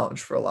a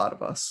challenge for a lot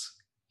of us.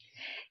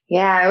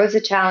 Yeah, it was a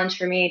challenge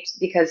for me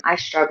because I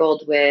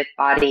struggled with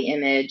body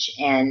image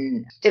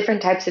and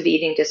different types of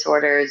eating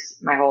disorders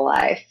my whole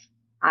life.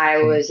 I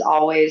Mm. was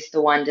always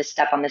the one to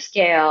step on the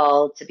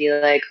scale to be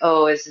like,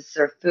 oh, is this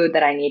sort of food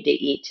that I need to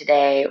eat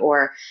today?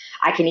 Or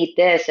I can eat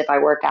this if I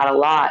work out a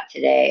lot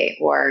today.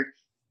 Or,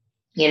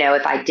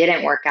 if I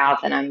didn't work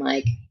out, then I'm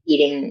like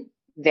eating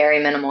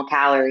very minimal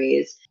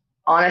calories.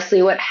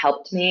 Honestly, what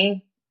helped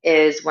me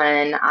is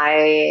when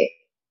I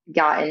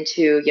got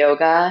into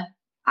yoga,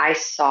 I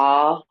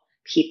saw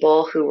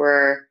people who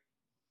were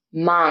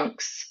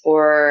monks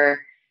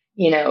or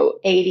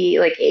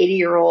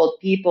 80-year-old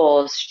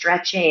people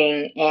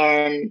stretching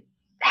and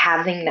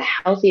having the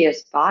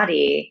healthiest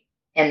body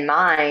and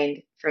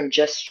mind from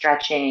just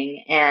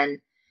stretching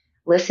and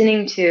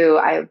listening to,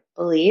 I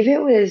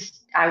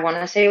want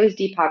to say it was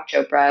Deepak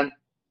Chopra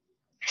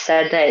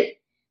said that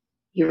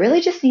you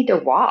really just need to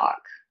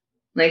walk.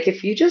 Like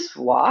if you just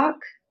walk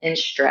and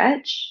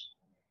stretch,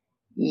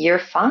 you're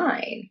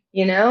fine.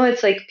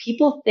 It's like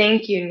people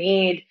think you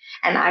need,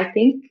 and I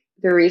think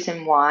the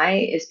reason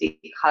why is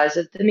because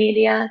of the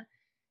media.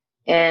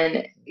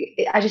 And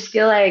I just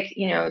feel like,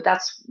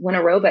 that's when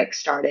aerobics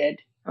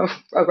started.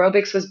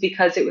 Aerobics was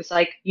because it was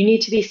like, you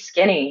need to be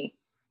skinny.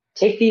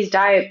 Take these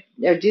diet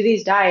or do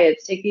these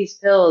diets, take these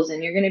pills,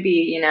 and you're going to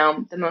be,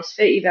 the most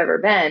fit you've ever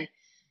been.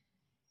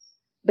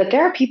 But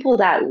there are people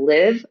that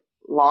live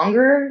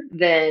longer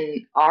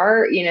than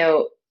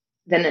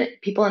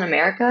people in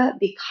America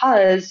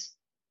because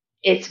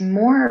it's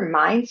more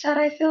mindset,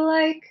 I feel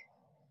like.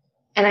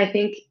 And I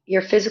think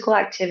your physical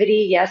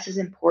activity, yes, is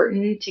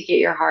important to get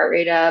your heart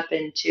rate up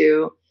and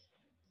to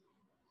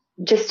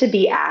just to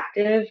be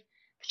active,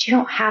 but you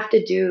don't have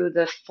to do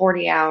the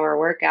 40-hour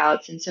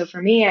workouts. And so for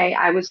me,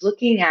 I was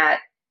looking at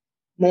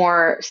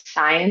more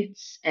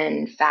science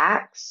and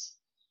facts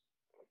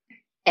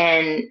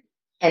and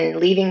and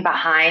leaving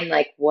behind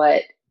like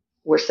what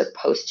we're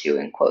supposed to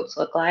in quotes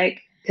look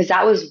like. Because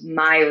that was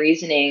my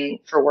reasoning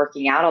for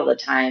working out all the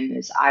time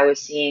is I was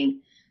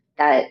seeing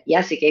that,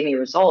 yes, it gave me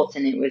results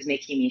and it was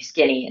making me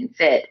skinny and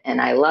fit.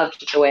 And I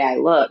loved the way I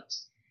looked,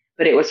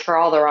 but it was for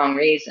all the wrong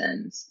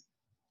reasons.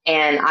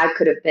 And I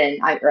could have been,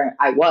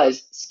 I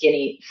was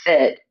skinny,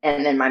 fit,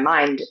 and then my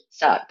mind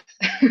sucked.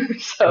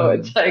 So Mm.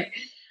 it's like,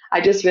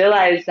 I just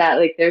realized that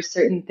like there's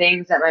certain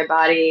things that my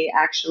body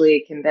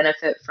actually can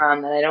benefit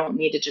from that I don't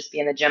need to just be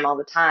in the gym all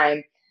the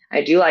time.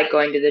 I do like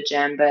going to the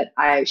gym, but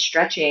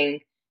stretching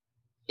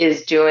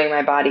is doing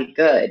my body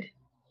good.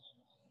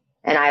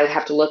 And I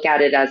have to look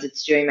at it as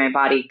it's doing my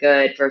body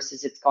good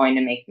versus it's going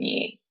to make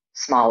me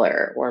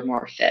smaller or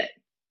more fit.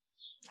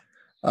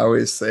 I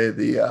always say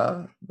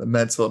the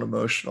mental and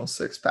emotional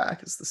six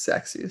pack is the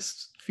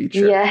sexiest feature.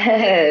 You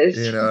Yes.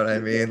 know what I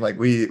mean? Like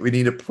we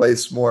need to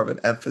place more of an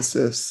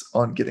emphasis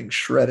on getting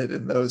shredded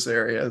in those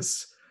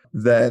areas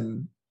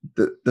than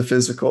the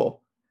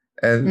physical.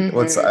 And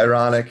what's Hmm.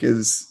 ironic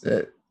is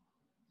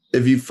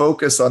if you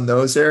focus on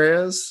those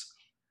areas,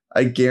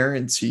 I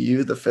guarantee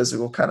you the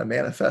physical kind of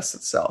manifests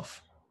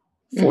itself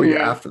for you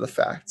Hmm. after the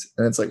fact.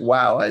 And it's like,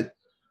 wow,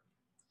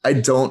 I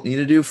don't need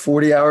to do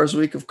 40 hours a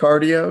week of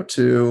cardio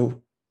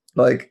to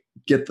like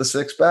get the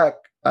six pack.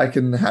 I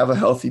can have a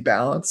healthy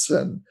balance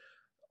and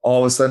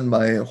all of a sudden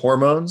my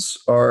hormones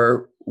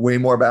are way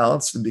more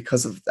balanced. And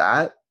because of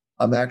that,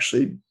 I'm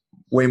actually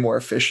way more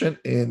efficient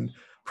in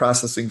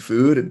processing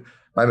food and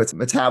my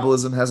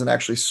metabolism hasn't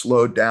actually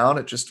slowed down.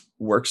 It just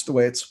works the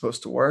way it's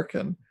supposed to work.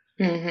 And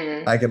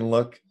Hmm. I can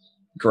look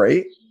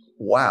great.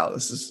 Wow,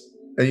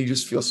 and you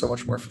just feel so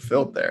much more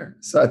fulfilled there.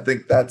 So I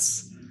think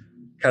that's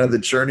kind of the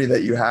journey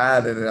that you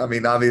had. And I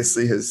mean,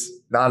 obviously has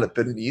not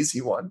been an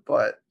easy one,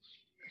 but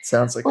it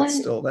sounds like Well, it's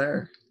still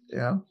there.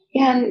 Yeah.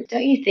 yeah, and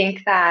don't you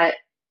think that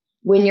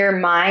when your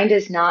mind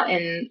is not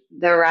in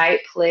the right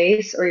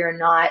place or you're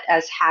not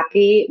as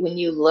happy, when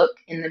you look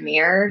in the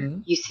mirror,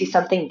 Mhm. you see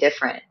something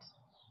different?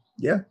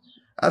 Yeah,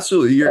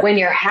 absolutely. You're, When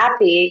you're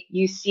happy,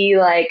 you see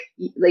like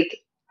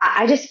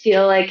I just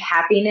feel like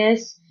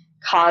happiness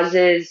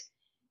causes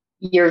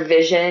your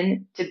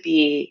vision to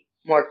be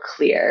more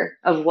clear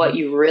of what Mhm.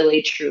 you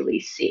really truly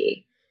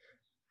see.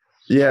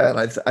 Yeah.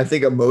 And I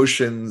think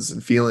emotions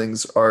and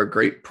feelings are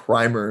great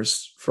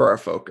primers for our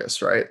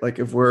focus, right? Like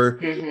if we're,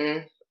 Hmm.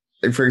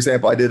 like for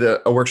example, I did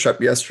a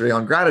workshop yesterday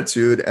on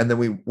gratitude, and then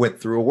we went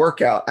through a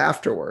workout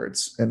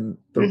afterwards. And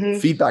the Hmm.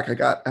 feedback I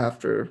got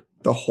after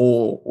the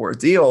whole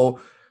ordeal,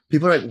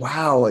 people are like,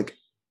 wow, like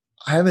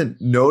I haven't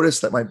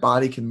noticed that my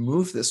body can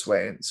move this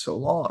way in so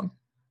long.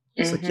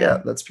 It's like, yeah,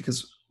 Hmm. that's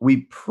because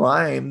we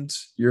primed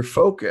your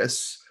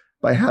focus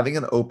by having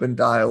an open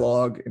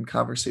dialogue and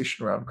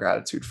conversation around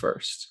gratitude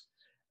first.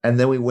 And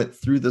then we went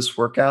through this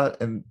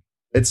workout, and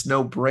it's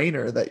no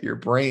brainer that your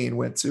brain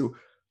went to,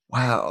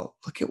 wow,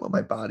 look at what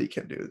my body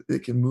can do.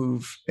 It can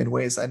move in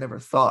ways I never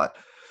thought.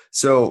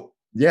 So,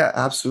 yeah,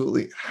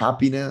 absolutely.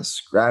 Happiness,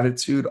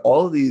 gratitude,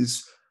 all of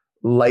these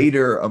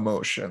lighter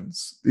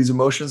emotions, these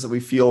emotions that we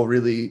feel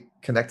really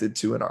connected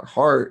to in our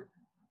heart,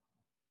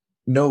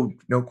 no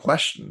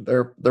question.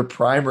 They're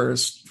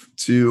primers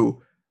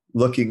to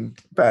looking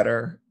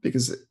better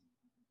because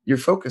your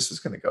focus is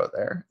going to go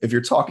there if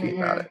you're talking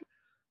about Hmm. it.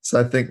 So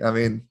I think, I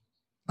mean,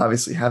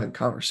 obviously having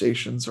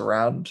conversations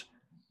around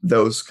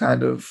those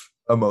kind of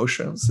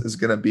emotions is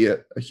going to be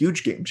a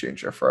huge game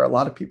changer for a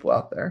lot of people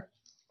out there.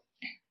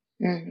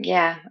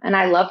 Yeah, and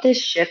I love this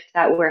shift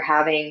that we're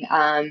having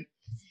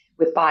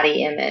with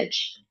body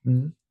image.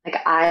 Mhm. Like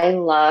I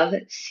love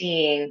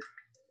seeing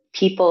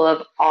people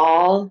of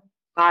all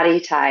body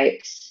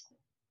types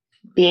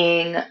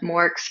being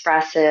more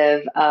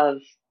expressive of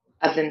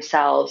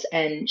themselves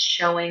and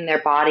showing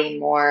their body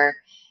more,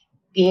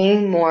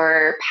 being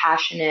more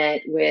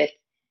passionate with,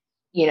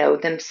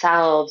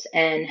 themselves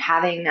and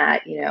having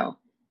that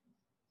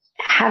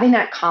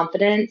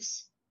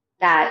confidence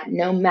that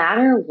no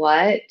matter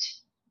what,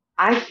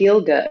 I feel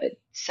good.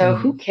 So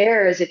who Mhm.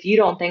 cares if you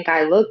don't think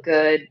I look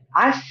good?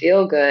 I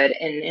feel good.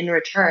 And in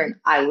return,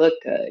 I look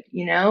good.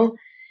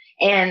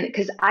 And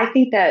because I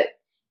think that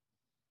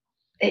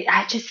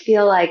I just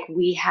feel like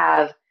we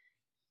have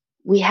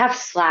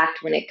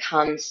slacked when it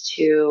comes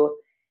to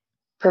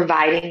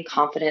providing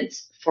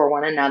confidence for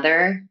one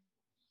another.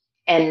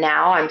 And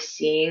now I'm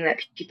seeing that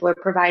people are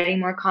providing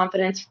more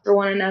confidence for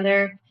one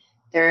another.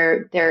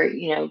 They're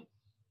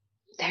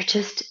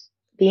just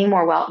being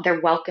they're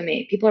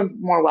welcoming. People are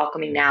more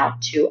welcoming now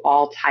to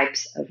all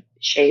types of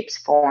shapes,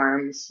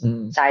 forms,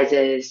 Mhm.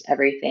 sizes,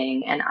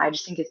 everything. And I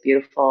just think it's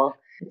beautiful.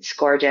 It's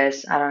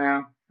gorgeous. I don't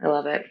know. I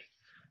love it.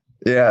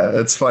 Yeah,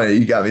 that's funny.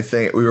 You got me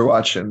thinking. We were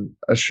watching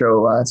a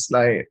show last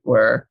night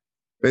where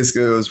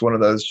basically it was one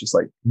of those just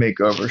like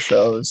makeover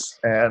shows,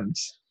 and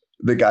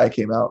the guy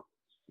came out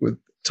with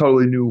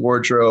totally new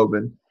wardrobe,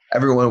 and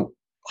everyone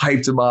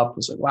hyped him up.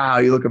 Was like, "Wow,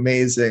 you look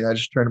amazing!" I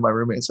just turned to my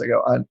roommates. I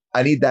go,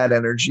 "I need that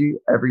energy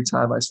every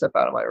time I step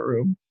out of my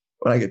room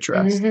when I get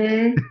dressed."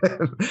 Hmm.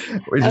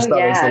 We Oh just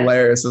thought it was yeah.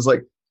 hilarious. It's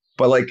like,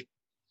 but like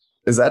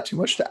is that too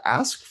much to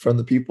ask from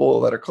the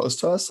people that are close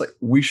to us? Like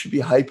we should be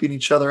hyping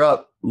each other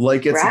up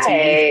like it's a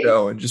TV Right.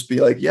 show and just be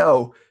like,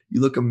 yo,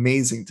 you look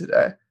amazing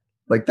today.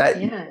 Like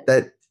Yeah.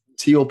 that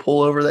teal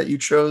pullover that you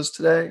chose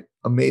today,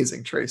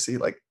 amazing, Tracy.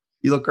 Like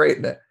you look great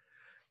in it.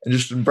 And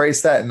just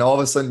embrace that. And all of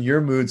a sudden your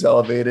mood's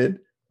elevated,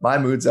 my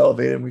mood's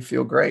elevated, and we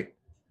feel great.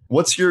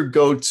 What's your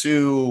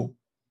go-to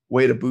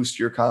way to boost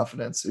your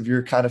confidence if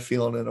you're kind of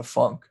feeling in a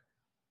funk? Oh,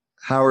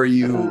 How are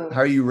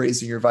you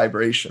raising your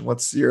vibration?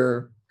 What's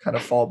your kind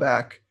of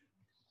fallback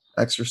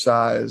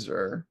exercise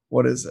or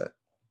what is it?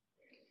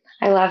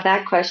 I love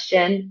that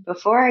question.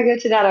 Before I go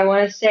to that, I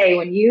want to say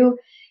when you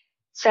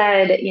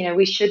said,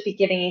 we should be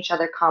giving each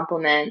other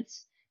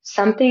compliments,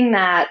 something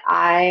that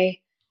I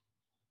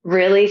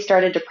really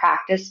started to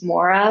practice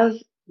more of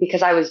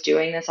because I was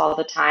doing this all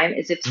the time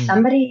is if Mm,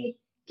 somebody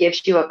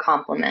gives you a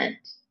compliment,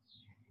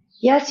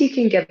 yes, you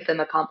can give them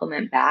a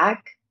compliment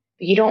back,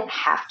 but you don't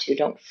have to,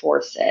 don't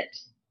force it,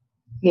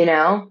 you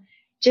know?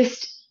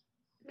 Just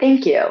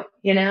thank you,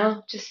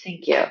 just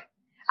thank you.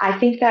 I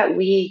think that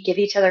we give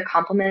each other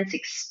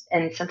compliments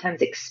and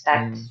sometimes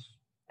expect mm,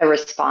 a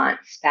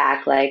response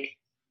back like,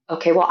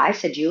 okay, well, I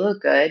said you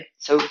look good.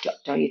 So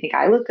don't you think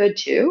I look good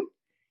too?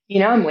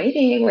 I'm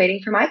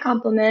waiting for my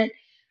compliment.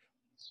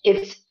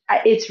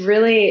 It's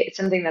really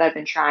something that I've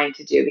been trying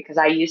to do because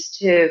I used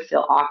to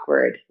feel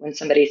awkward when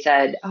somebody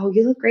said, "Oh,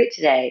 you look great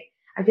today."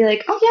 I'd be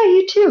like, "Oh yeah,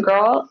 you too,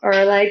 girl,"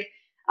 or like,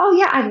 "Oh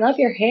yeah, I love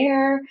your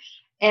hair."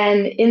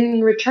 And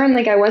in return,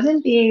 like I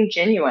wasn't being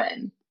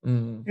genuine.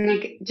 mm, And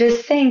like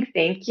just saying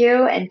thank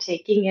you and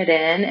taking it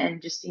in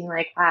and just being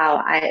like,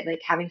 wow, I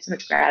like having so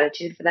much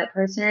gratitude for that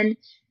person.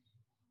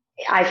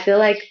 I feel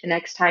like the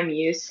next time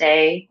you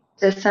say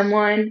to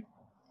someone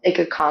like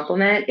a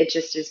compliment, it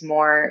just is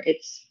more,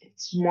 it's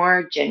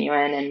more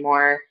genuine and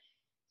more,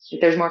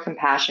 there's more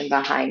compassion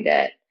behind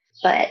it.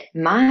 But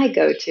my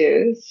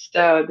go-tos,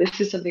 so this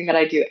is something that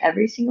I do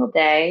every single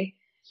day,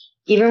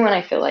 even when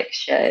I feel like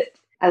shit.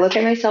 I look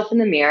at myself in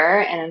the mirror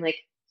and I'm like,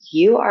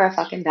 you are a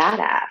fucking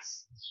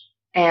badass.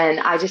 And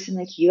I just am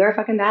like, you are a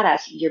fucking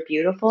badass. You're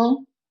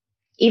beautiful.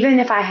 Even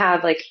if I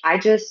have, like, I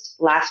just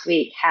last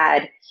week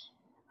had,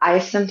 I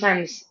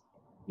sometimes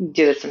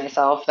do this to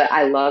myself, but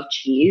I love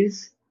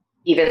cheese,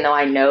 even though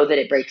I know that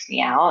it breaks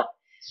me out.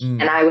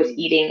 And mm. I was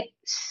eating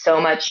so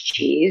much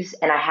cheese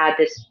and I had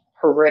this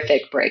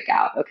horrific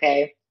breakout,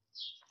 okay?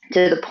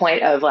 To the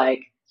point of like,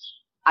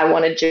 I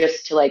wanted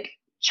just to like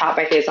chop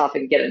my face off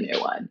and get a new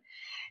one.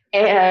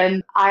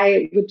 And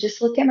I would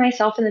just look at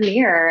myself in the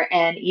mirror.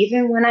 And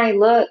even when I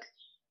look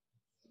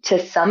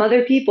to some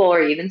other people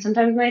or even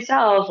sometimes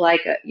myself,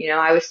 like,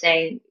 I was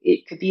saying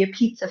it could be a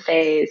pizza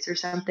face or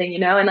something,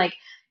 and like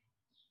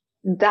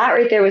that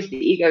right there was the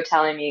ego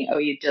telling me, oh,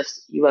 you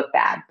look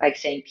bad by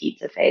saying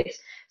pizza face.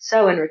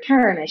 So in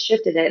return, I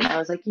shifted it and I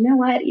was like, you know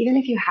what? Even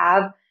if you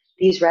have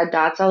these red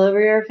dots all over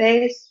your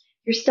face,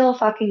 you're still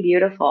fucking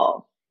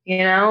beautiful.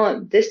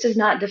 This does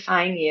not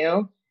define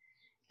you.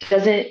 It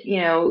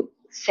doesn't,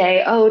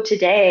 say, oh,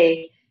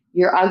 today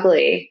you're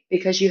ugly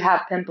because you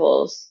have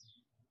pimples,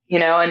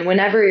 and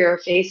whenever your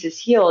face is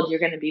healed, you're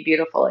going to be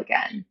beautiful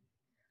again.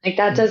 Like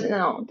that Mm. doesn't,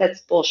 no,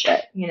 that's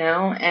bullshit,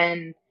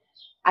 and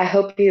I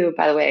hope you,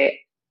 by the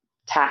way,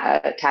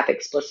 tap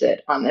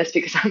explicit on this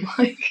because I'm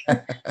like,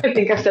 I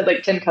think I've said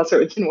like 10 cuss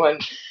words in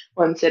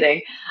one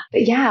sitting.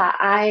 But yeah,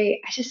 I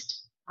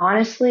just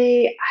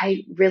honestly,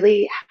 I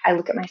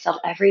look at myself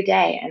every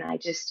day and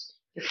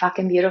you're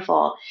fucking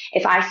beautiful.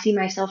 If I see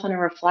myself in a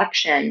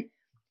reflection,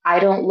 I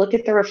don't look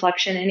at the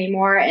reflection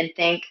anymore and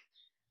think,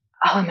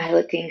 oh, am I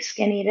looking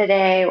skinny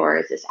today? Or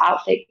is this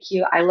outfit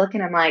cute? I look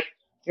and I'm like,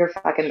 you're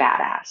fucking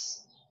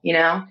badass, you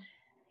know?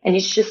 And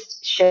it's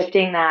just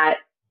shifting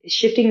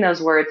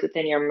those words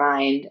within your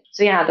mind.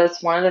 So yeah,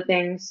 that's one of the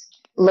things.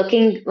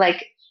 Looking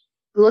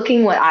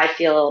what I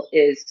feel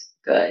is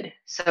good.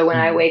 So when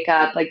I Mm. wake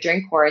up, like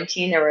during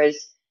quarantine, there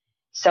was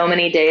so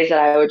many days that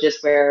I would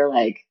just wear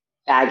like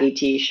baggy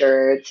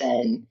t-shirts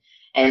and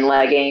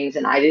leggings,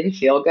 and I didn't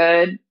feel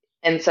good.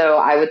 And so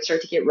I would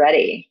start to get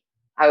ready.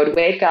 I would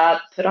wake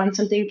up, put on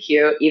something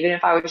cute, even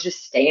if I was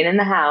just staying in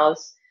the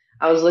house.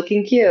 I was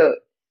looking cute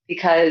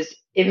because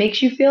it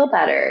makes you feel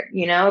better.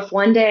 If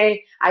one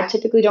day I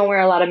typically don't wear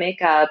a lot of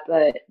makeup,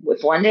 but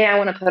if one day I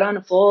want to put on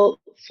a full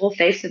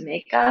face of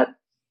makeup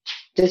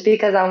just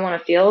because I want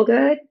to feel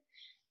good,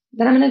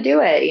 then I'm going to do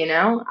it.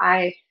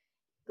 I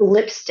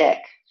lipstick.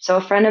 So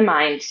a friend of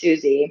mine,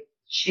 Susie,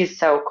 she's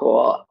so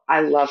cool.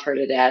 I love her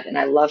to death, and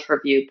I love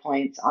her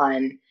viewpoints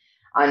on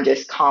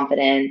just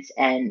confidence.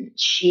 And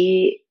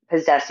she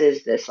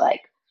possesses this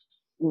like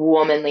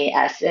womanly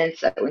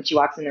essence that when she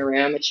walks in the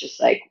room, it's just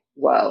like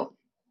whoa.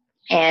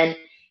 And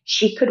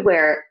she could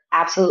wear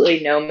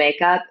absolutely no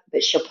makeup,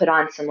 but she'll put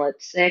on some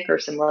lipstick or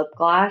some lip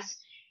gloss,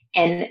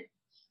 and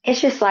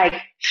it's just like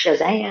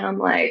Shazam,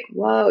 like,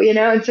 whoa,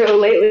 And so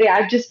lately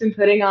I've just been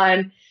putting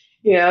on,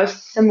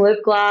 some lip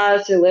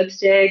gloss or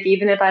lipstick,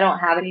 even if I don't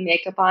have any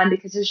makeup on,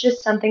 because there's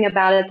just something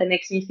about it that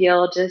makes me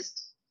feel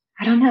just,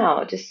 I don't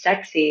know, just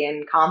sexy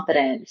and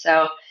confident.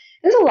 So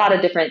there's a lot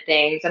of different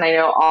things. And I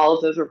know all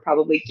of those are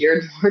probably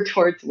geared more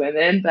towards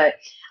women, but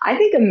I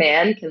think a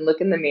man can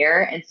look in the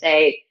mirror and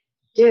say,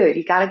 dude,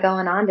 you got it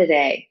going on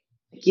today.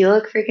 Like, you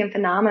look freaking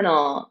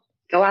phenomenal.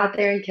 Go out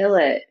there and kill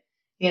it,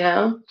 you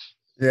know?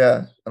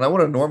 Yeah. And I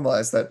want to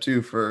normalize that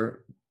too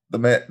for the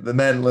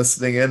men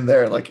listening in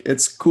there. Like,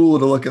 it's cool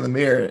to look in the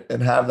mirror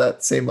and have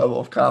that same level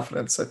of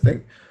confidence. I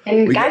think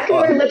And we guys get can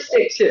wear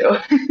lipstick too.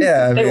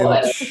 yeah, They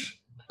want.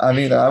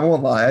 I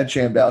won't lie. I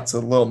jammed out to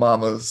Lil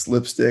Mama's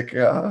Lipstick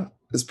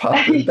is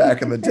popping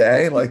back in the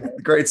day. Like,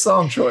 great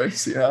song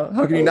choice, you know?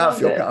 How can you not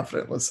feel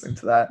confident listening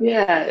to that?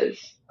 Yes.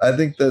 I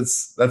think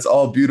that's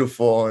all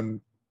beautiful.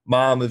 And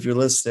Mom, if you're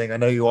listening, I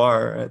know you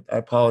are. I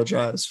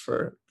apologize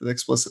for the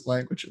explicit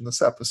language in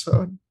this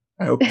episode.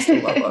 I hope you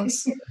still love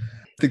us. I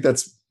think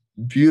that's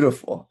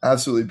beautiful.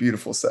 Absolutely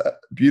beautiful.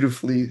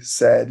 Beautifully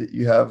said.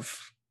 You have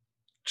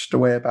just a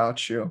way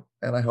about you.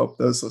 And I hope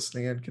those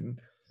listening in can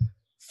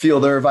feel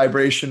their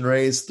vibration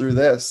raised through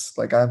this,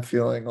 like I'm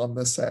feeling on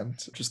this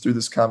end, just through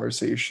this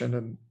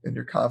conversation and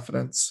your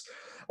confidence.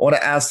 I want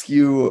to ask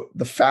you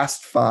the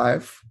fast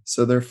 5.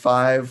 So they're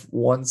 5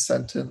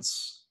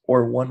 1-sentence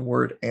or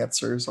 1-word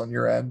answers on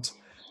your end.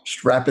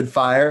 Just rapid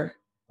fire.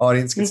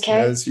 Audience gets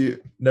to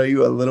know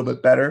you a little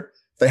bit better.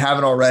 If they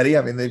haven't already,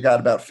 I mean, they've got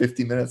about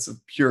 50 minutes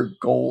of pure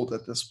gold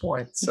at this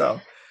point.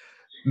 So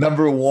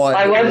number 1.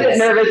 I wasn't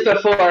nervous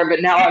before,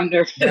 but now I'm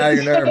nervous. Now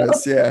you're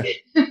nervous, yeah.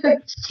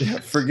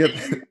 Forget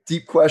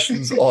deep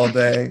questions all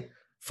day.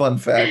 Fun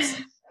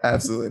facts,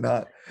 absolutely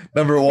not.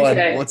 Number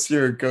 1, What's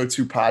your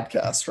go-to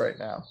podcast right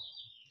now?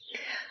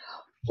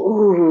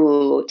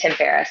 Ooh, Tim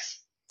Ferriss.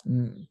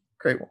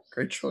 Great one,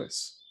 great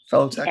choice.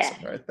 Fellow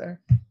Texan right there.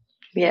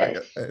 Yeah.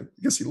 I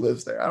guess he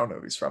lives there. I don't know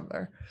if he's from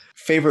there.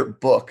 Favorite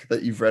book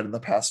that you've read in the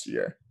past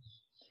year?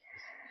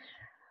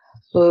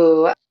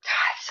 Ooh, God,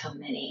 so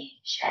many.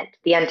 Shit.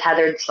 The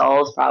Untethered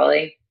Souls,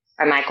 probably,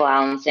 by Michael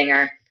Allen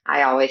Singer.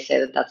 I always say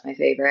that that's my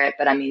favorite,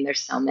 but I mean,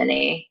 there's so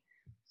many.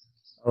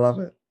 I love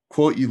it.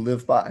 Quote you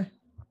live by?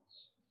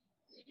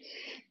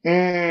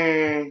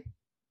 I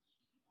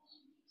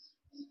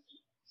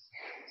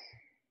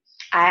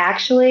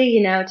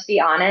actually, to be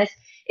honest,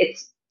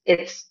 it's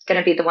going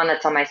to be the one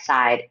that's on my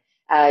side.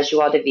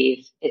 Joie de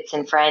vivre. It's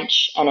in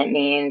French, and it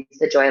means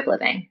the joy of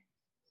living.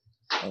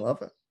 I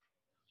love it.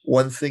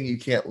 One thing you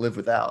can't live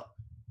without?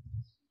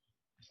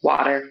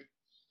 Water.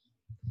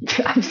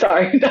 I'm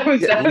sorry. That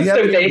was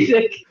so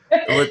basic.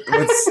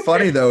 What's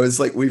funny though is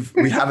like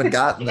we haven't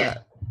gotten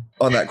that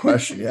on that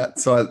question yet.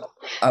 So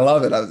I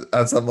love it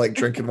as I'm like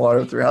drinking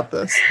water throughout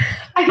this.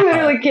 I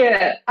literally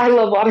can't. I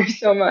love water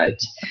so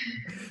much.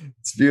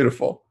 It's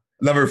beautiful.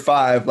 Number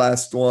 5,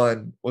 last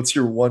one. What's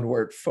your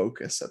 1-word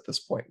focus at this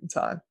point in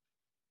time?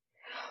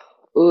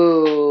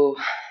 Ooh.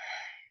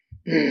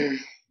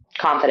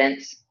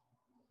 Confidence.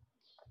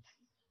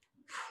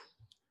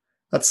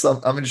 I'm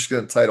just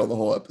going to title the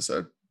whole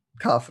episode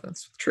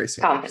Confidence with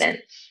Tracy.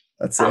 Confidence.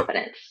 That's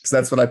Confidence. it. Because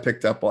that's what I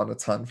picked up on a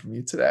ton from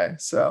you today.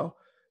 So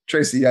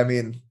Tracy, I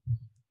mean,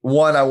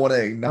 1, I want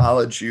to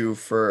acknowledge you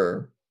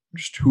for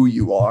just who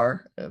you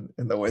are and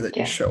the way that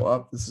you show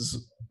up. This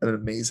is an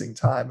amazing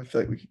time. I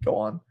feel like we could go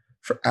on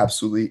for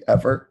absolutely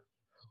ever.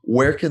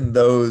 Where can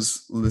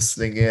those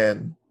listening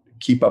in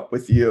keep up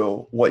with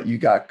you, what you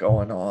got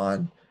going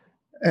on,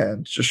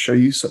 and just show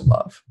you some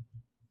love?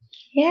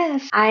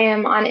 Yes, I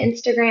am on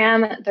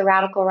Instagram, The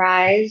Radical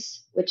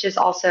Rise, which is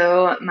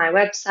also my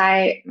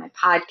website, my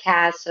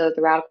podcast. So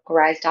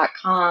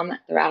theradicalrise.com,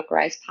 The Radical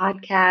Rise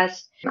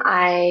Podcast.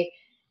 I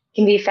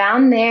can be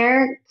found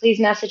there. Please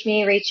message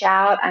me, reach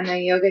out. I'm a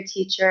yoga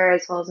teacher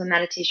as well as a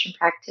meditation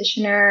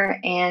practitioner.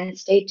 And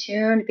stay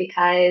tuned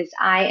because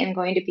I am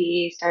going to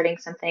be starting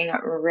something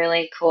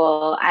really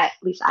cool. At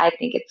least I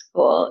think it's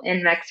cool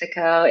in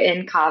Mexico,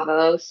 in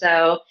Cabo.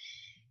 So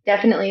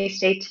definitely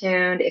stay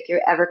tuned if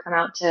you ever come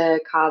out to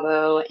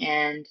Cabo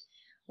and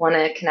want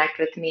to connect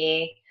with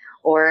me,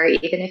 or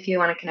even if you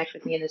want to connect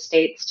with me in the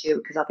States too,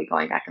 because I'll be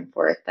going back and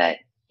forth. But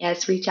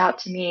yes, reach out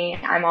to me.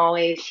 I'm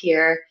always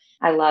here.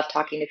 I love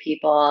talking to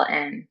people,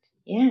 and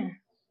yeah,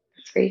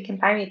 that's where you can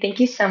find me. Thank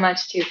you so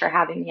much too for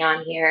having me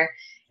on here.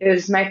 It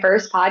was my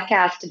first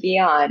podcast to be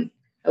on.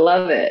 I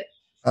love it.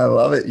 I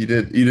love it. You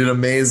did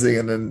amazing.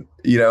 And then,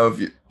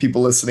 if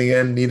people listening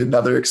in need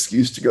another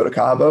excuse to go to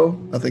Cabo,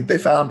 I think they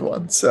found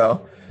one.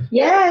 So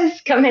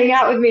yes, come hang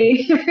out with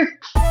me.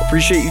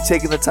 Appreciate you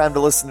taking the time to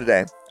listen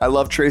today. I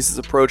love Tracy's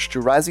approach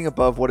to rising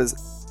above what is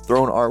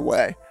thrown our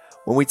way.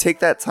 When we take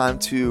that time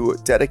to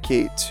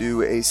dedicate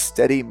to a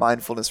steady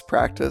mindfulness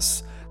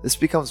practice, this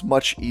becomes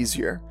much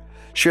easier.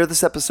 Share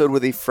this episode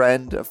with a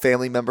friend, a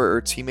family member,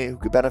 or teammate who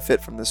could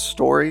benefit from this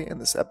story and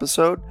this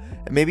episode,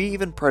 and maybe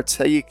even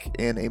partake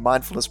in a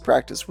mindfulness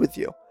practice with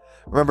you.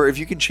 Remember, if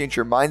you can change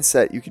your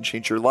mindset, you can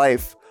change your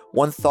life.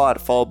 One thought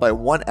followed by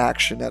one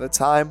action at a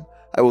time.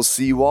 I will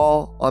see you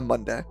all on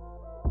Monday.